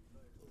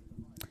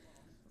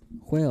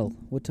 Well,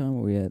 what time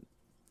are we at?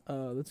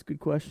 That's a good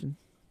question.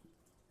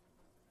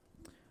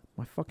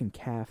 My fucking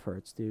calf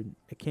hurts, dude.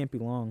 It can't be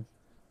long.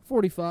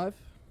 45.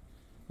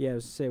 Yeah, I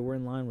was to say we're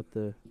in line with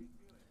the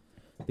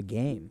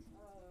game.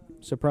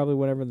 So probably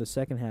whenever the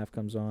second half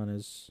comes on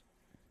is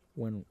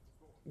when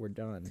we're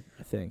done,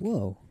 I think.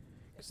 Whoa.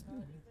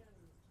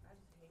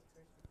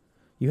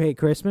 You hate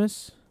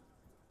Christmas?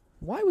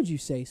 Why would you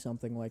say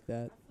something like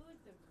that?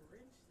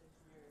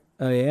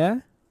 Oh yeah?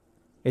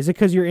 Is it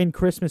 'cause you're in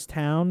Christmas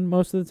town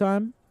most of the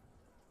time?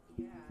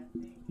 Yeah, I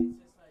think it's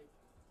just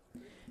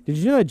like. Did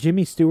you know that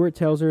Jimmy Stewart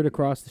tells her to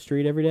cross the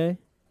street every day?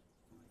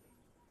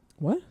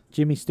 What?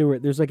 Jimmy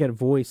Stewart, there's like a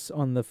voice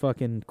on the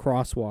fucking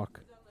crosswalk.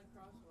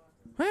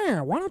 Hey,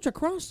 why don't you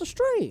cross the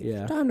street?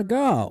 Yeah. Time to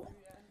go.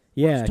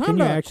 Yeah, It's time can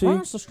you to actually?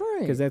 cross the street.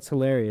 Because that's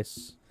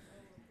hilarious.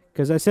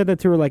 Because I said that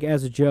to her like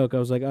as a joke. I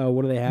was like, oh,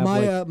 what do they have?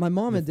 like, My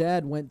mom and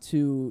dad went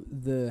to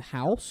the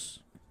house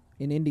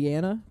in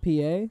Indiana,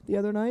 PA, the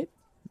other night.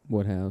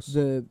 What house?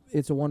 The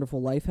It's a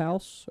Wonderful Life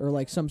house, or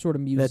like some sort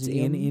of museum. that's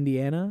in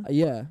Indiana?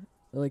 Yeah.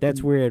 Like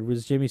That's weird.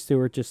 Was Jimmy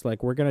Stewart just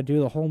like, we're going to do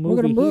the whole movie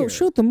We're gonna here.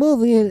 shoot the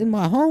movie in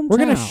my hometown. We're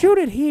going to shoot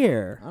it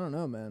here. I don't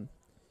know, man.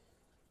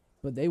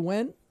 But they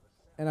went,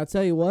 and I'll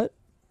tell you what,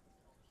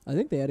 I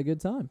think they had a good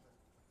time.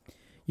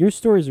 Your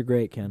stories are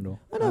great, Kendall.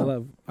 I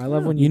know. I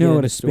love when You you know get how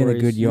into to spin a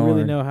stories. good You really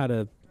yarn. know how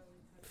to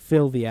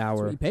fill the That's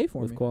hour what you pay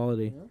for with me.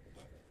 quality. Yeah.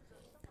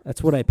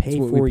 That's what I pay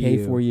That's what for we pay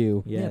you. for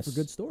you. Yes. Yeah, for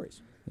good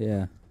stories.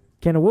 Yeah.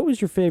 Kendall, what was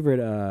your favorite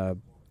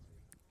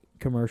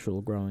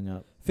commercial growing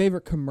up?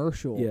 Favorite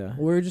commercial? Yeah. Well,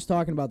 we were just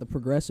talking about the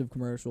Progressive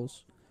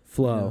commercials.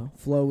 Flo. You know,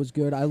 Flo was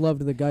good. I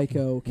loved the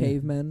Geico Yeah.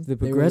 cavemen. The They were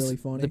progressive, really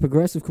funny. the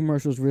progressive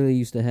commercials really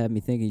used to have me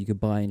thinking you could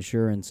buy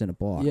insurance in a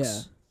box. Yeah.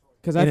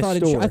 Because In I a thought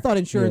store. I thought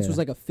insurance Yeah. was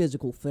like a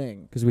physical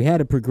thing. Because we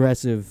had a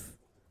progressive,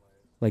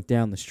 like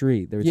down the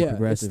street. There was a Yeah, it's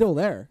progressive. still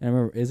there. I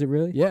remember. Is it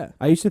really? Yeah.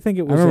 I used to think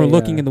it I was. remember a,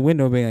 looking in the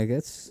window, being like,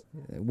 "That's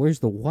where's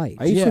the white?"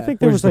 I used Yeah. to think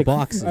there Where's was the like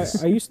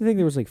boxes? I used to think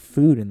there was like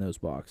food in those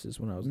boxes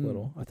when I was Mm.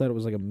 little. I thought it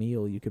was like a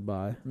meal you could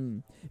buy.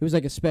 It was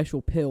like a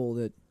special pill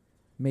that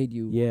made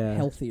you Yeah.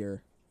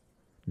 healthier.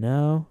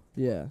 No,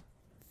 Yeah.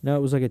 no, it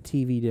was like a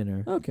TV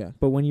dinner. Okay.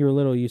 But when you were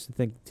little, you used to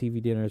think the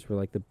TV dinners were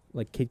like the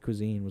kid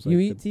cuisine was like. You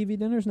the- eat TV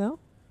dinners now?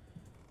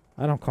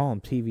 I don't call them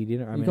TV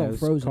dinner. I You mean, call I them was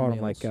frozen called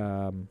them meals.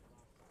 like.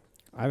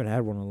 I haven't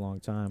had one in a long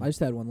time. I just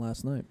had one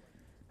last night.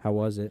 How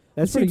was it?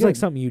 That It's pretty seems like good.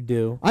 something you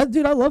do. I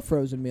love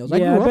frozen meals. Yeah, I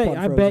grew I up bet- on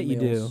I frozen bet you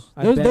meals. do.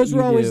 I Those bet those you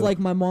were always do. like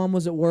my mom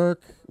was at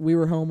work, we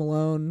were home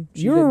alone.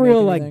 She You're a didn't make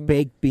real like anything.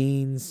 baked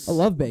beans. I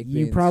love baked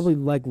You beans. probably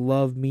like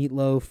love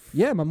meatloaf.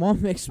 Yeah, my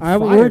mom makes. We fire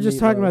were just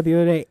talking meatloaf. about the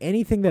other day.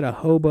 Anything that a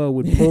hobo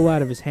would pull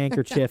out of his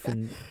handkerchief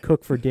and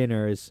cook for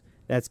dinner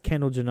that's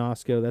Kendall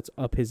Janosko. That's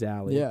up his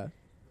alley. Yeah,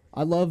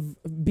 I love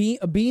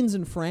beans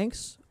and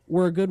Franks.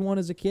 Were a good one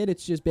as a kid.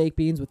 It's just baked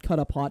beans with cut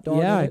up hot dog.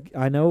 Yeah, in it.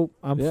 I know.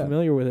 I'm Yeah.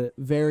 familiar with it.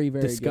 Very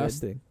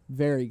Disgusting. good.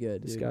 Very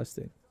good. Dude.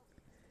 Disgusting.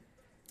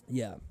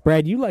 Yeah.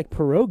 Brad, you like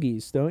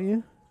pierogies, don't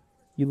you?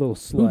 You little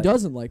slut. Who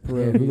doesn't like Yeah,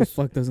 who the pierogies?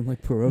 fuck doesn't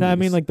like pierogies? No, I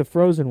mean like the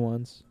frozen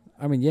ones.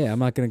 I mean, yeah, I'm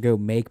not gonna go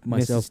make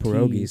myself Mrs.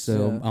 pierogies, T's,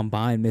 so yeah. I'm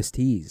buying Miss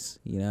T's.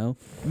 You know,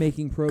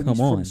 Making pierogies Come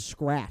from on.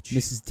 scratch.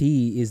 Mrs.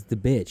 T is the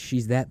bitch.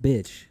 She's that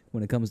bitch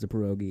when it comes to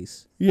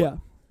pierogies. Yeah.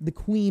 The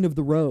queen of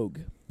the rogue.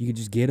 You could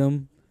just get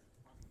them,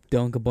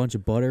 dunk a bunch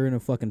of butter in a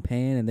fucking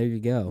pan, and there you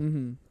go.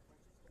 Mm-hmm.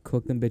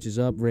 Cook them bitches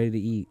up, ready to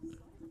eat.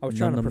 I was Num,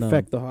 trying to num, num.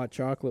 perfect the hot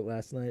chocolate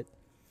last night.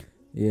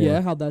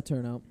 Yeah. How'd that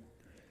turn out?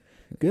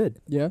 Good.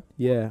 Yeah.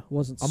 Yeah.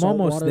 Wasn't I'm salt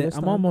almost water there. this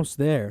I'm time. Almost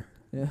there.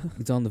 Yeah.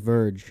 It's on the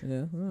verge.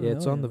 Yeah. Oh, Yeah,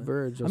 it's hell on the man.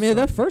 verge. I mean,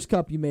 that first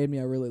cup you made me,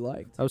 I really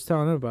liked. I was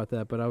telling him about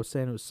that, but I was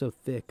saying it was so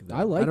thick. Though.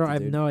 I liked it, I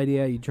have dude. no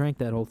idea you drank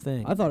that whole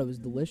thing. I thought it was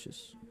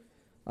delicious.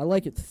 I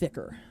like it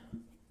thicker.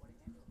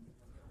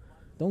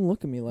 Don't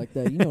look at me like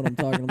that. You know what I'm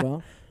talking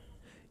about.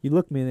 You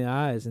looked me in the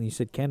eyes and you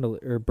said, "Kendall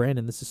or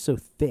Brandon, this is so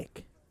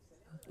thick."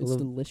 It's love-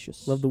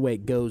 delicious. Love the way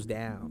it goes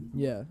down.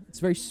 Yeah, it's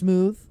very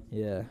smooth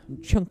Yeah.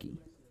 and chunky.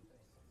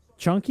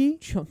 Chunky?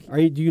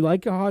 Chunky. Do you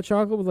like a hot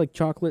chocolate with like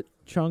chocolate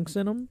chunks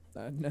in them?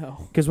 No.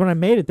 Because when I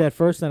made it that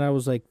first night, I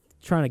was like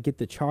trying to get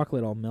the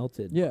chocolate all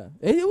melted. Yeah,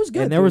 it was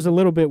good. And there was a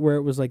little bit where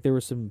it was like there were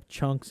some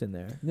chunks in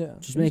there. yeah.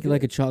 Just make it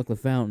like a chocolate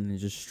fountain and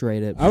just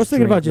straight up. I was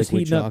thinking about drink just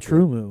liquid heating up chocolate.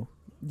 True Moo.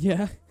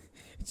 Yeah.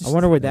 I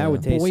wonder what that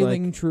would taste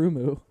boiling like. True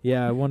Moo.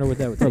 Yeah, I wonder what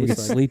that would Probably taste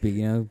get like. sleepy,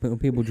 you know. When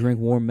people drink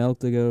warm milk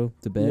to go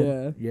to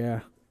bed. Yeah. Yeah.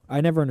 I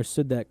never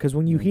understood that because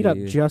when you I heat get up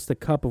you. just a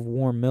cup of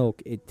warm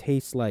milk, it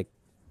tastes like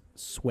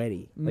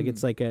sweaty. Like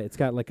it's like it's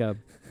got like a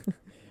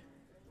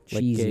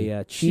Cheesy.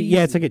 like a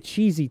yeah, it's like a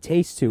cheesy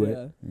taste to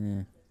it. Yeah.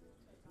 Yeah.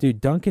 Dude,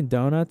 Dunkin'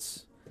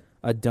 Donuts,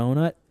 a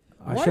donut.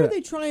 Why are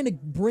they trying to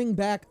bring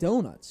back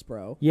donuts,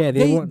 bro? Yeah,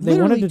 They wanted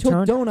literally to took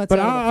turn. donuts But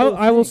out of the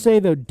whole I will thing. say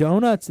though,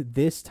 donuts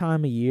this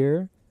time of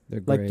year, They're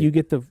great. like you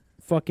get the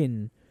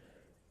fucking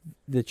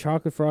the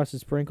chocolate frosted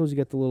sprinkles. You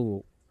get the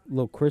little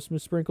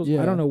Christmas sprinkles.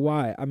 Yeah. I don't know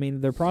why. I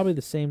mean, they're probably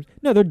the same.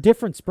 No, they're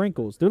different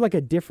sprinkles. They're like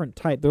a different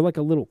type. They're like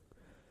a little,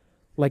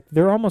 like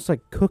they're almost like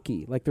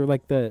cookie. Like they're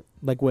like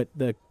what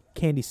the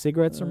candy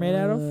cigarettes are made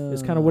out of.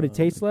 Is kind of what it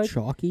tastes like.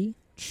 Chalky?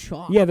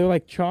 Chalk. Yeah, they're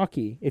like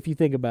chalky if you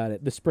think about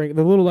it. The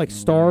little like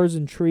stars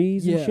and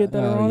trees and Yeah. shit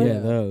that are Oh, on yeah,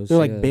 it. those. They're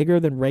like yeah. bigger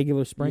than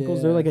regular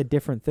sprinkles. They're Yeah. like a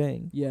different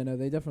thing. Yeah, no,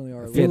 they definitely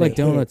are. I a feel little like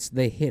they hit. donuts,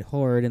 they hit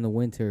hard in the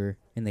winter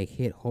and they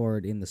hit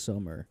hard in the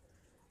summer,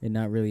 and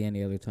not really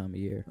any other time of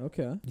year.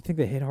 Okay. You think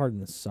they hit hard in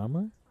the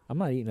summer? I'm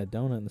not eating a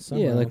donut in the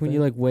summer. Yeah, I like don't when you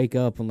think. like wake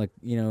up on like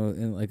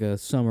in like a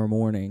summer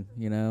morning,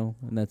 and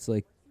that's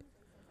like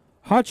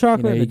hot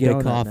chocolate. you and get donut,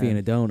 a coffee man.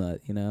 and a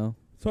donut.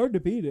 It's hard to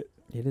beat it.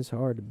 It is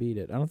hard to beat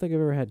it. I don't think I've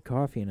ever had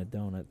coffee and a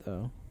donut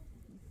though,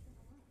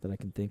 that I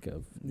can think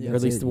of, Yeah, or at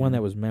that's least it, the one yeah.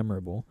 that was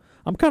memorable.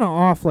 I'm kind of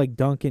off like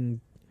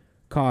Dunkin'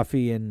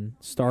 coffee and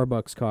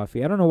Starbucks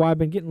coffee. I don't know why I've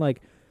been getting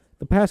like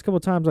the past couple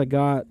times I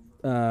got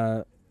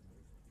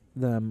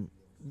them.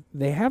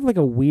 They have like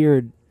a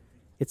weird.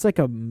 It's like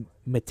a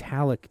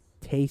metallic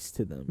taste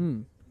to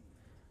them.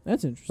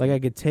 That's interesting. Like I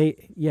could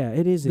take. Yeah,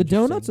 it is. the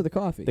interesting. donuts or the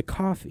coffee? The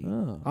coffee.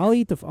 Oh.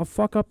 I'll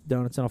fuck up the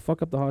donuts and I'll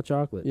fuck up the hot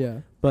chocolate. Yeah.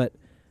 But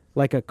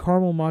like a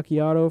caramel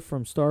macchiato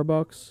from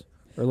Starbucks,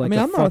 or like I mean,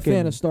 I'm not a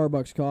fan of fucking-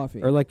 Starbucks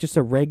coffee. or like just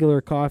a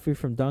regular coffee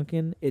from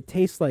Dunkin'. It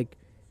tastes like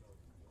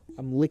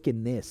I'm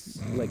licking this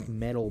like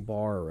metal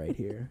bar right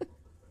here.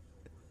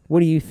 What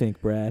do you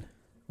think, Brad?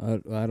 I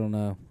don't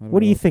know.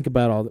 What do you think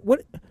about all that?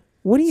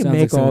 What do you Sounds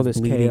make like all someone's this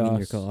bleeding chaos? in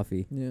your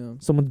coffee? yeah.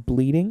 Someone's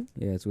bleeding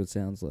Yeah, that's what it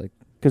sounds like.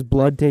 because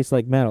blood tastes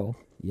like metal.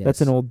 Yes.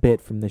 That's an old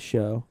bit from this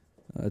show.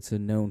 It's a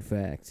known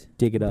fact.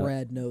 Dig it up.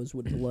 Brad knows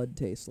what blood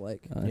tastes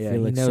like. I Yeah, feel he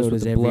like knows so what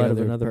does the every blood of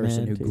other another person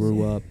man who tastes.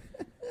 grew up.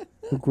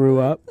 Who grew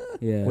up?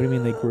 Yeah. What do you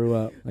mean they grew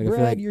up? Like, I Brad,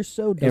 feel like you're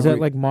so dumb. Is that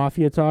like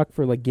mafia talk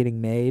for like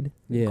getting made?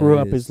 yeah, grew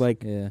it up as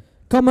like yeah.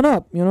 coming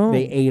up, you know?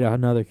 they ate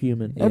another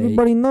human. Yeah,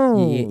 Everybody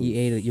knows. You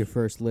ate your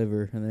first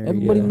liver, and there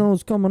Everybody you go.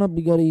 knows coming up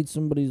you gotta eat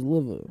somebody's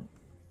liver.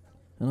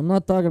 And I'm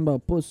not talking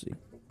about pussy.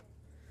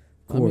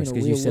 Of course,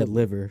 because you said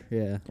liver.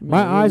 Yeah.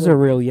 My eyes are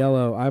real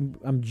yellow.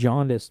 I'm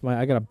jaundiced.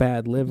 I got a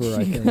bad liver.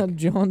 I You think. got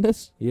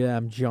jaundice? Yeah,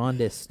 I'm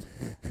jaundiced.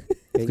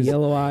 Got 'cause-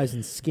 yellow eyes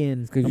and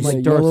skin. 'cause I'm you like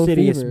got Darth yellow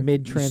Sidious fever.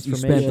 mid You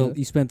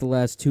transformation. spent the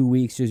last 2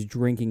 weeks just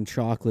drinking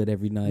chocolate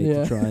every night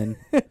Yeah. to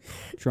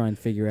try and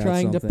figure out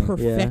Trying to something.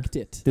 perfect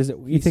it. Does it?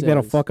 You he think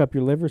that'll says. fuck up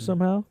your liver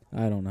somehow?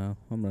 I don't know.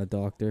 I'm not a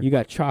doctor. You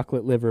got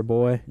chocolate liver,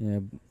 boy. yeah.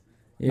 You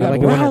Yeah, got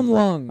like it when brown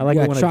lung. I like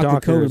You it got when a chocolate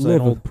doctor coated is an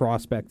liver. old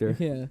prospector.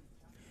 Yeah.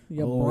 You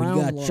got Oh, brown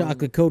you got lung.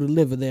 chocolate coated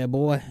liver there,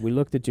 boy. We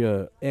looked at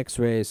your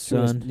X-rays,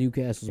 son,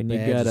 Newcastle's and you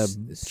bad. got a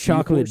Just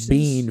chocolate seahorses.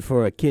 bean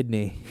for a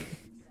kidney.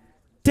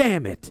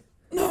 Damn it!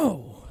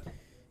 No.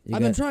 You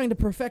I've been got- trying to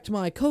perfect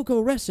my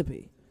cocoa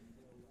recipe.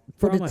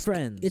 For But all my it's-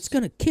 friends. It's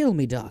gonna kill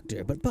me,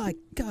 doctor. But by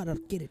God, I'll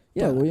get it.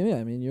 Yeah, done. well, yeah.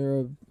 I mean,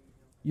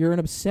 you're an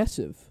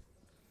obsessive.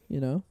 You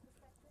know.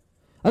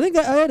 I think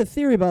that I had a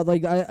theory about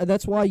like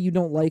that's why you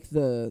don't like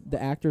the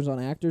actors on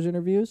actors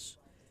interviews,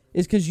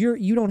 is because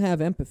you don't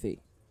have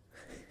empathy.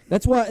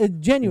 That's why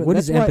genuine. What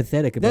that's is why,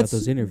 empathetic about that's-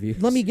 those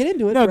interviews? Let me get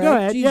into it. no, Brad. go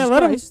ahead. Jesus yeah,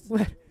 let Christ.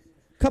 him.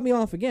 Cut me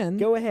off again.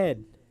 Go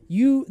ahead.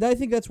 I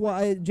think that's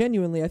why.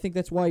 I think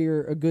that's why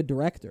you're a good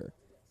director,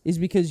 is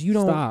because you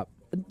don't. Stop.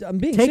 I'm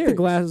being Take serious. the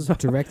glasses off.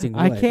 Directing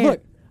I what?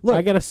 can't. Look,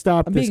 I gotta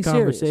stop I'm this being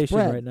serious. conversation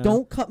Brad, right now.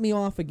 don't cut me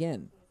off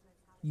again.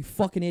 You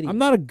fucking idiot. I'm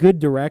not a good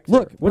director.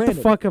 Look, what Brandon,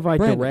 the fuck have I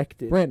Brandon,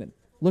 directed? Brandon,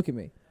 look at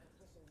me.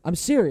 I'm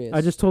serious.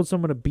 I just told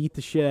someone to beat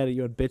the shit out of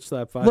you and bitch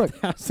slap Look,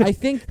 5,000. I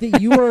think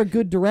that you are a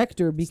good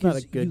director not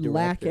because a good you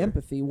lack director.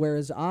 empathy,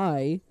 whereas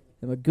I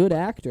am a good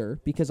actor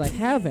because I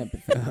have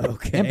empathy.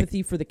 Okay.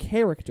 Empathy for the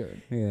character.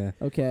 Yeah.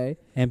 Okay.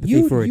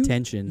 Empathy for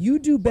attention. You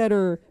do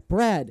better,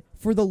 Brad.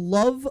 For the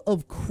love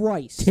of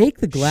Christ, Take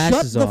the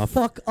glasses shut off. the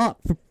fuck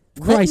up.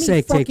 Christ's me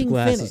sake, take the fucking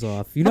glasses finish.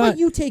 off. You're How not. about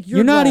you take your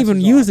You're not even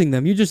glasses off? using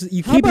them. You How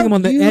keeping them about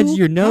on the you- edge of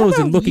your nose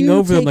how and about looking you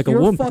over them take like a your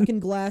woman, fucking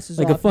glasses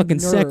like off, a fucking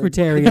you nerd.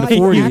 secretary The in the guy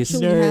 40s.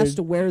 actually has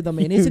to wear them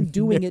and isn't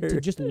doing it to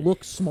just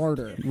look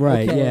smarter.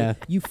 Right, okay? yeah.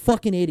 You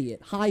fucking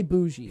idiot. High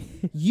bougie.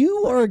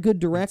 You are a good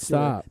director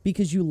Stop.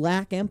 because you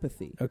lack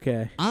empathy.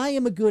 Okay. I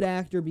am a good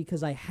actor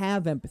because I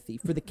have empathy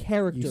for the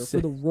character, for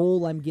the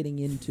role I'm getting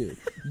into.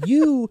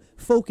 You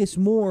focus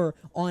more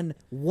on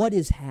what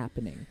is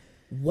happening.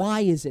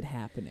 Why is it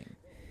happening?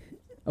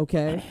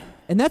 Okay?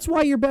 And that's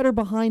why you're better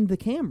behind the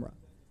camera.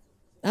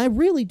 I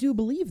really do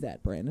believe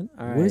that, Brandon.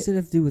 All What does right. it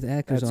have to do with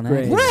actors That's on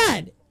great. actors?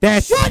 Brad!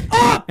 That's Shut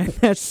up!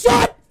 that's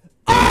Shut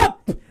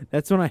up!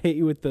 that's when I hit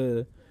you with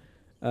the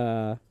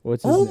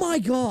what's his Oh na- my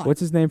god. what's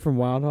his name from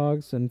Wild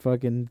Hogs and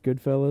fucking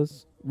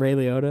Goodfellas? Ray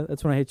Liotta.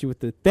 That's when I hit you with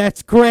the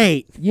that's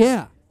great.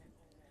 Yeah.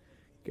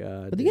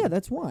 God. But dude. yeah,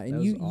 that's why. And That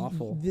was you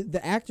awful.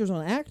 The actors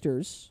on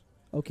actors,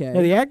 okay.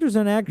 No, the actors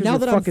and actors now are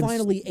that I'm fucking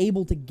finally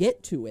able to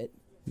get to it.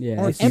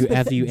 Yeah, are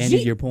after you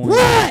ended your point.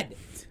 Brad!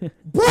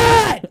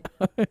 Brad!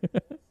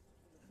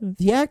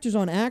 The actors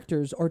on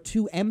actors are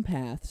two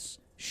empaths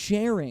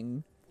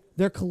sharing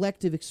their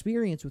collective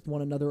experience with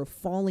one another of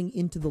falling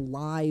into the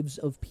lives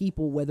of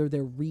people, whether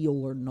they're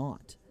real or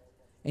not.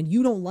 And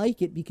you don't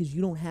like it because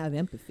you don't have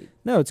empathy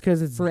No, it's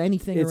because it's for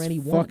anything it's or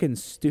anyone. fucking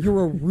stupid.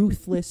 You're a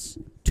ruthless,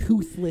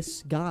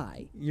 toothless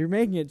guy. You're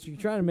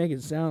trying to make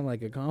it sound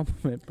like a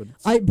compliment, but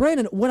it's,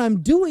 Brandon, what I'm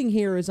doing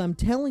here is I'm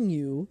telling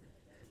you,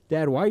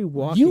 Dad, why are you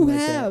walking? you like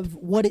have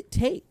what it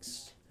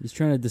takes. He's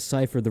trying to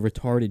decipher the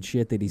retarded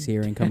shit that he's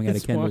hearing coming out of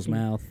It's Kendall's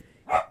walking. move.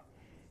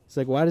 It's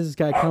like, why does this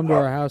guy come to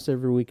our house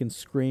every week and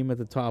scream at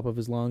the top of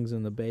his lungs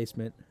in the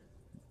basement?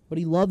 But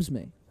he loves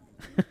me.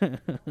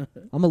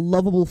 I'm a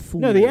lovable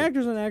fool. No, the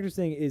actors on actors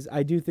thing is,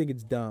 I do think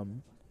it's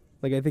dumb.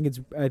 Like, I think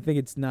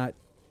it's not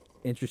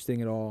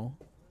interesting at all.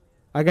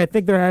 Like, I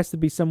think there has to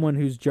be someone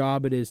whose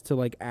job it is to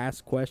like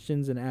ask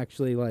questions and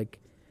actually like,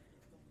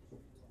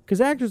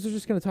 because actors are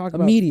just going to talk A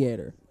about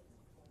mediator.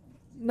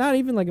 not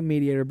even like a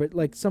mediator, but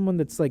like someone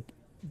that's like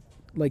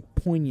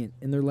poignant,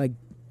 and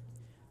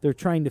they're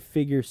trying to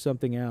figure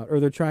something out, or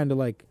they're trying to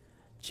like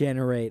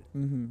generate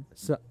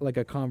Mm-hmm. like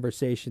a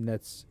conversation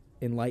that's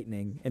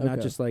enlightening, and not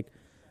Okay. just like,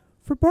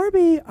 for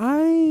Barbie,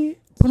 I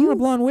put on a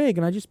blonde wig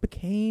and I just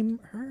became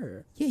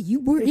her. Yeah, you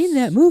were It's- in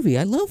that movie.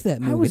 I love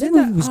that movie. I was that in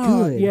movie that. was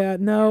good. Yeah,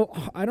 no,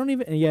 I don't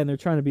even. Yeah, and they're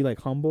trying to be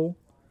like humble,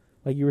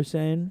 like you were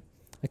saying.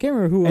 I can't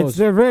remember who else.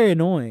 They're very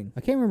annoying,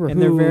 I can't remember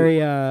and who. they're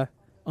very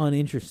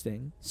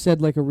uninteresting.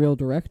 Said like a real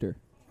director.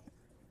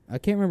 I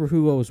can't remember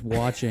who I was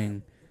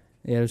watching.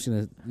 Yeah, I'm just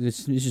gonna.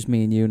 It's just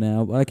me and you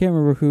now. But I can't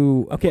remember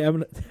who. Okay,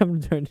 I'm gonna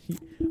turn. To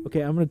you.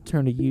 Okay, I'm gonna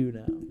turn to you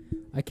now.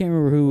 I can't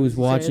remember who was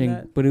saying watching,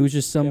 that? but it was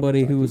just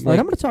somebody who was Like, like.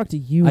 I'm going to talk to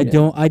you. I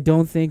now.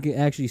 don't think it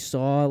actually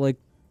saw like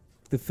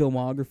the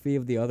filmography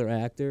of the other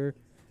actor,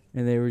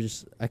 and they were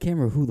just. I can't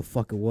remember who the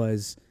fuck it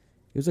was.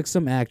 It was like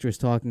some actress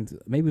talking to.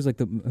 Maybe it was like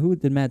who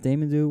did Matt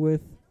Damon do it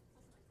with?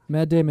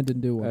 Matt Damon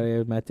didn't do one. Oh,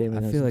 yeah, Matt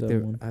Damon. I feel like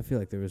hasn't done one. I feel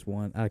like there was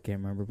one. I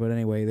can't remember, but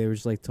anyway, they were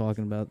just like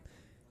talking about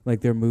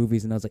like their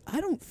movies, and I was like, I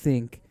don't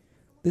think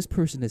this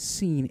person has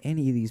seen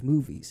any of these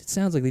movies. It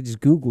sounds like they just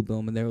Googled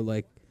them, and they were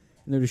like,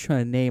 and they're just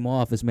trying to name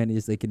off as many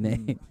as they can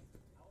name.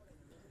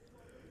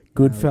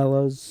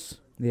 Goodfellas.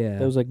 Yeah,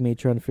 That was like me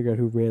trying to figure out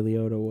who Ray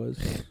Liotta was.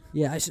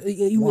 yeah.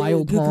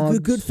 Wild Hogs.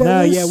 Good No,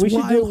 fellas. yeah, we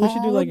should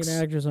do like an Hogs.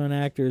 actors on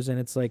actors, and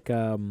it's like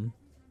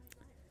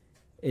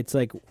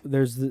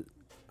there's the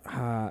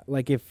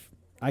like, if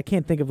I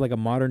can't think of like a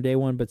modern day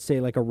one, but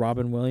say like a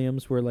Robin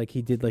Williams where like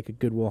he did like a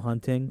Good Will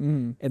Hunting,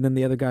 Mm. and then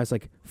the other guy's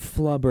like,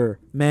 Flubber,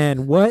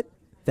 man, what?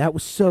 That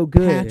was so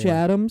good. Patch Yeah.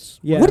 Adams.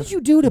 Yeah. What did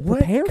you do to What?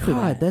 prepare for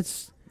God, that?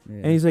 that's Yeah.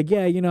 and he's like,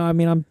 yeah, I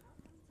mean, I'm.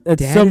 That's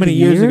Dad so of many the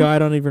years Year? ago, I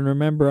don't even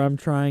remember. I'm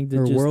trying to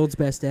Or just World's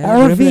Best Dad.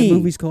 Whatever that RV.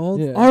 movie's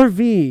called. Yeah.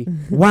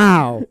 RV.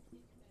 Wow.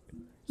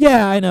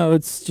 Yeah, I know.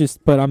 It's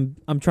just, but I'm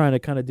trying to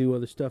kind of do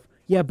other stuff.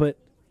 Yeah, but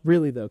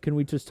really though, can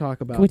we just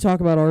talk about? Can we talk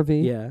about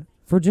RV? Yeah.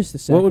 For just a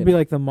second. What would be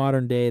like the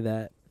modern day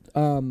that?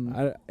 Um,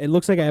 It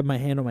looks like I have my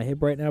hand on my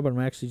hip right now, but I'm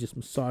actually just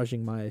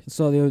massaging my. I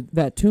saw the.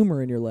 that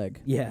tumor in your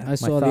leg. Yeah. I my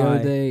saw the thigh.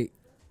 other day.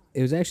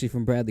 It was actually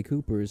from Bradley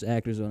Cooper's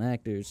Actors on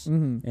Actors,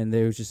 Mm-hmm. and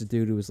there was just a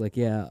dude who was like,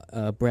 "Yeah,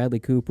 Bradley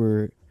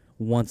Cooper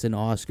wants an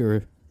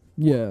Oscar,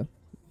 Yeah,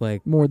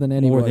 like more than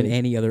anybody. more than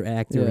any other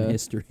actor Yeah. in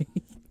history."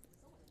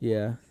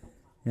 Yeah.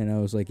 And I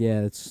was like,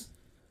 "Yeah, it's."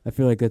 I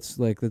feel like that's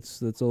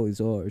all these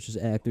are. It's just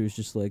actors,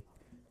 just like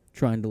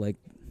trying to like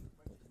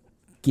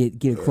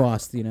get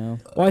across, you know.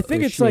 Well, I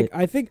think Their it's like shit.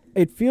 I think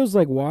it feels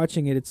like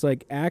watching it. It's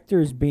like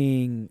actors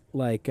being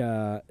like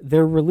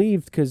they're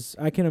relieved because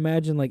I can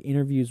imagine like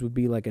interviews would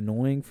be like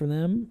annoying for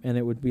them, and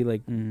it would be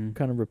like Mm-hmm.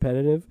 kind of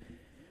repetitive.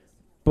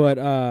 But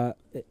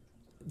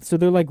so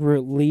they're like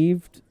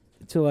relieved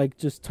to like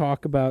just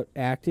talk about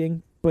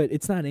acting, but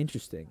it's not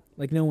interesting.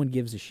 Like no one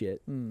gives a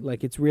shit. Mm.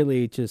 Like it's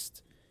really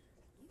just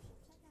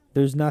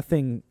there's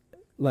nothing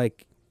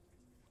like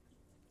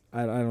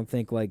I don't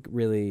think like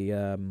really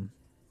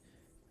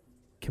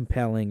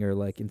compelling or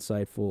like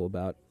insightful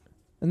about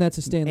and that's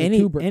a Stanley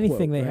anything Kubrick quote,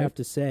 they right? have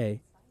to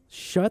say.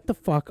 Shut the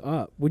fuck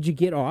up. Would you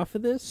get off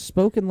of this?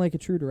 Spoken like a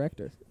true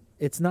director.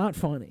 It's not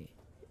funny.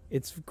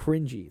 It's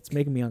cringy. It's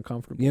making me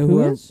uncomfortable. You know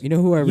Who who? is? You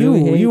know who I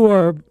really hate? You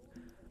are.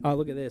 Oh,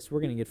 look at this.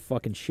 We're gonna get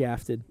fucking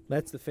shafted.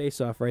 That's the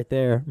face-off right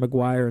there.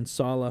 Maguire and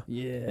Salah,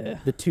 Yeah.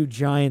 the two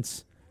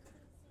giants.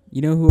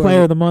 You know who?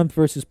 Player of the month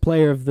versus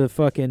player of the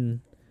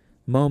fucking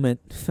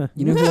moment.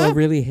 You know who I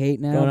really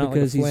hate Going now out like a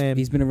because flame.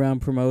 he's been around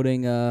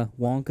promoting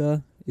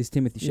Wonka is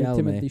Timothy Chalamet.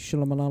 Timothy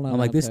Chalamet. I'm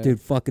like, this dude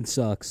fucking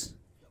sucks.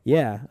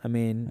 Yeah, I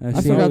mean, I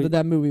I see forgot him-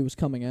 that movie was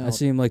coming out. I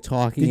see him like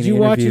talking. did in you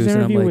watch his interviews, and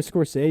I'm interview like, with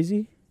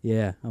Scorsese?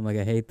 Yeah, I'm like,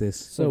 I hate this.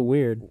 So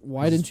weird.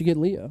 Why didn't you get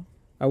Leo?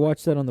 I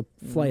watched that on the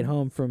flight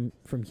home from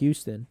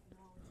Houston.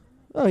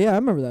 Oh yeah, I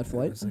remember that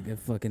flight. It's like I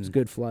fucking. It was a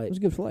good It flight. was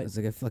a good I flight. was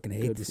like, I fucking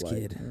hate Good this flight.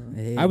 kid.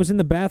 Yeah. I hate I was him. in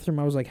the bathroom.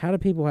 I was like, how do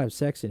people have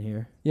sex in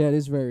here? Yeah, it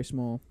is very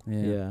small.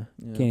 Yeah. Yeah.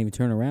 Can't even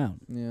turn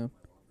around. Yeah.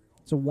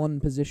 It's a one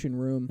position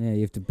room. Yeah,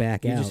 you have to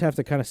back You out. just have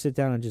to kind of sit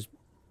down and just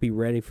be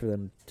ready for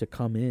them to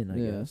come in, I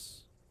Yeah.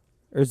 guess.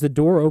 Or is the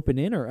door open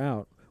in or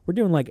out? We're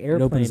doing like it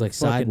airplane. opens like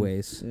fucking-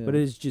 sideways. Yeah. But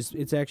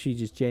it's actually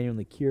just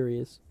genuinely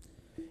curious.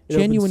 It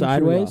Genuine opens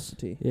sideways.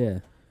 curiosity. Yeah.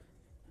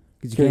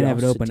 Because you can't have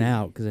it open Curiosity.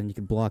 out, because then you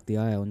can block the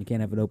aisle, and you can't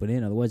have it open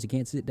in. Otherwise, you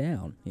can't sit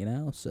down. You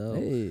know. So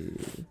Hey,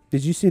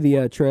 Did you see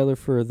the trailer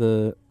for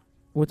the?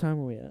 What time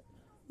are we at?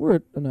 we're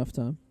at enough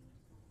time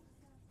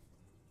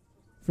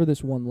for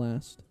this one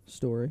last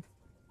story.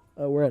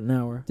 Oh, we're at an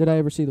hour. Did I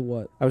ever see the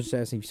what? I was just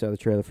asking if you saw the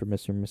trailer for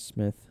Mr. and Miss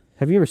Smith.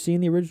 Have you ever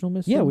seen the original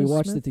Mr. Yeah, and we Miss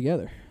watched Smith? it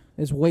together.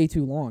 It's way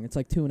too long. It's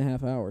like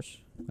 2.5 hours.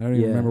 I don't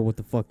even Yeah. remember what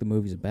the fuck the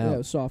movie's Yeah, about. it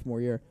was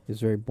sophomore year.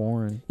 It's very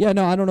boring. Yeah,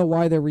 no, I don't know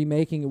why they're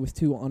remaking it with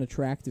two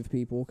unattractive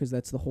people because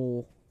that's the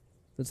whole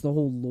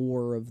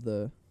lore of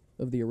the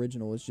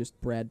original is just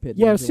Brad Pitt. and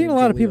Yeah, I've seen a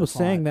Angelina lot of Jolie people are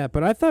saying hot. that,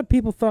 but I thought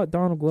people thought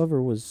Donald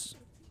Glover was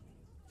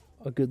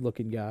a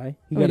good-looking guy.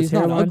 He I got mean, his he's not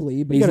hairline.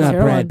 ugly, but he He's got his not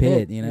hairline Brad Pitt,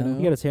 hit, you know?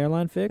 He got his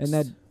hairline fixed. and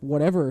that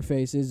whatever her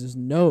face is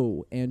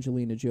no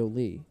Angelina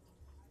Jolie.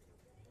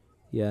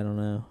 Yeah, I don't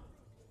know.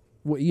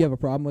 What, you have a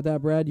problem with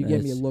that, Brad? You gave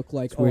me a It's- look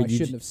like, it's oh, I weird. You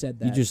shouldn't ju- have said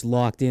that. You just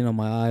locked in on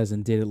my eyes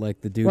and did it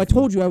like the dude. well, I from-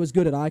 told you I was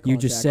good at eye contact. You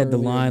just said the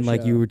earlier in line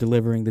like show. you were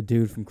delivering the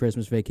dude from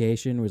Christmas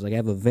Vacation. It was like, I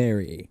have a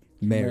very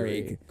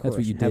merry. That's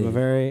what you did. Have a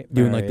very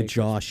doing like the very-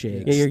 jaw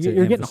shakes. Yeah, you're to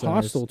getting emphasize.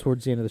 hostile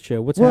towards the end of the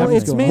show. What's Well, happening?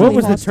 it's going mainly on? What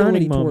was the hostility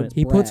turning towards moment?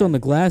 He puts on the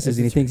Brad. glasses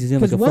and he thinks he's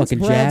in like a Because once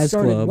fucking Brad jazz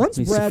started, club. once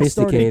He's Brad started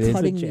sophisticated.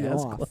 cutting It's a me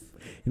jazz off, club.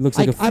 He looks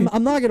like a.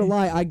 I'm not gonna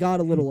lie, I got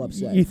a little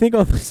upset. You think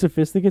all the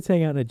sophisticates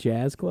hang out in a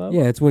jazz club?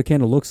 Yeah, that's what it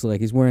kind of looks like.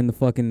 He's wearing the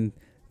fucking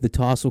the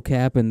tassel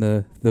cap and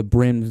the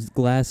brimmed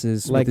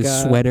glasses Like, with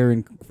his sweater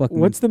and fucking.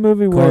 What's the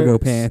movie cargo where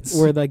pants.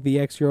 where like the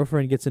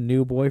ex-girlfriend gets a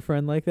new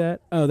boyfriend like that?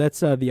 Oh,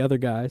 that's the other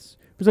guys.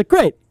 It was like,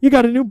 great, you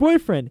got a new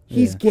boyfriend.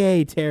 He's Yeah.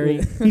 gay,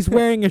 Terry. He's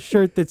wearing a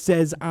shirt that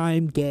says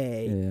 "I'm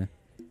gay."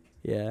 Yeah.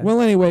 Yeah. Well,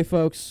 anyway,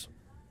 folks,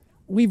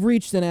 we've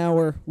reached an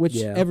hour, which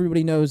Yeah.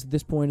 everybody knows at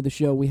this point of the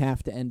show we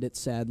have to end it,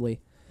 sadly,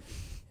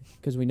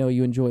 because we know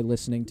you enjoy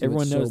listening to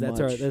Everyone it knows so that's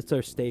much. that's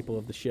our staple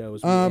of the show.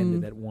 Is we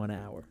ended at 1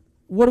 hour.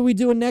 What are we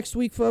doing next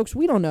week, folks?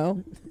 We don't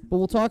know, but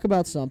we'll talk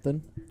about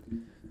something.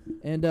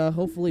 And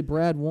hopefully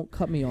Brad won't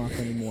cut me off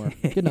anymore.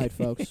 Good night,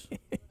 folks.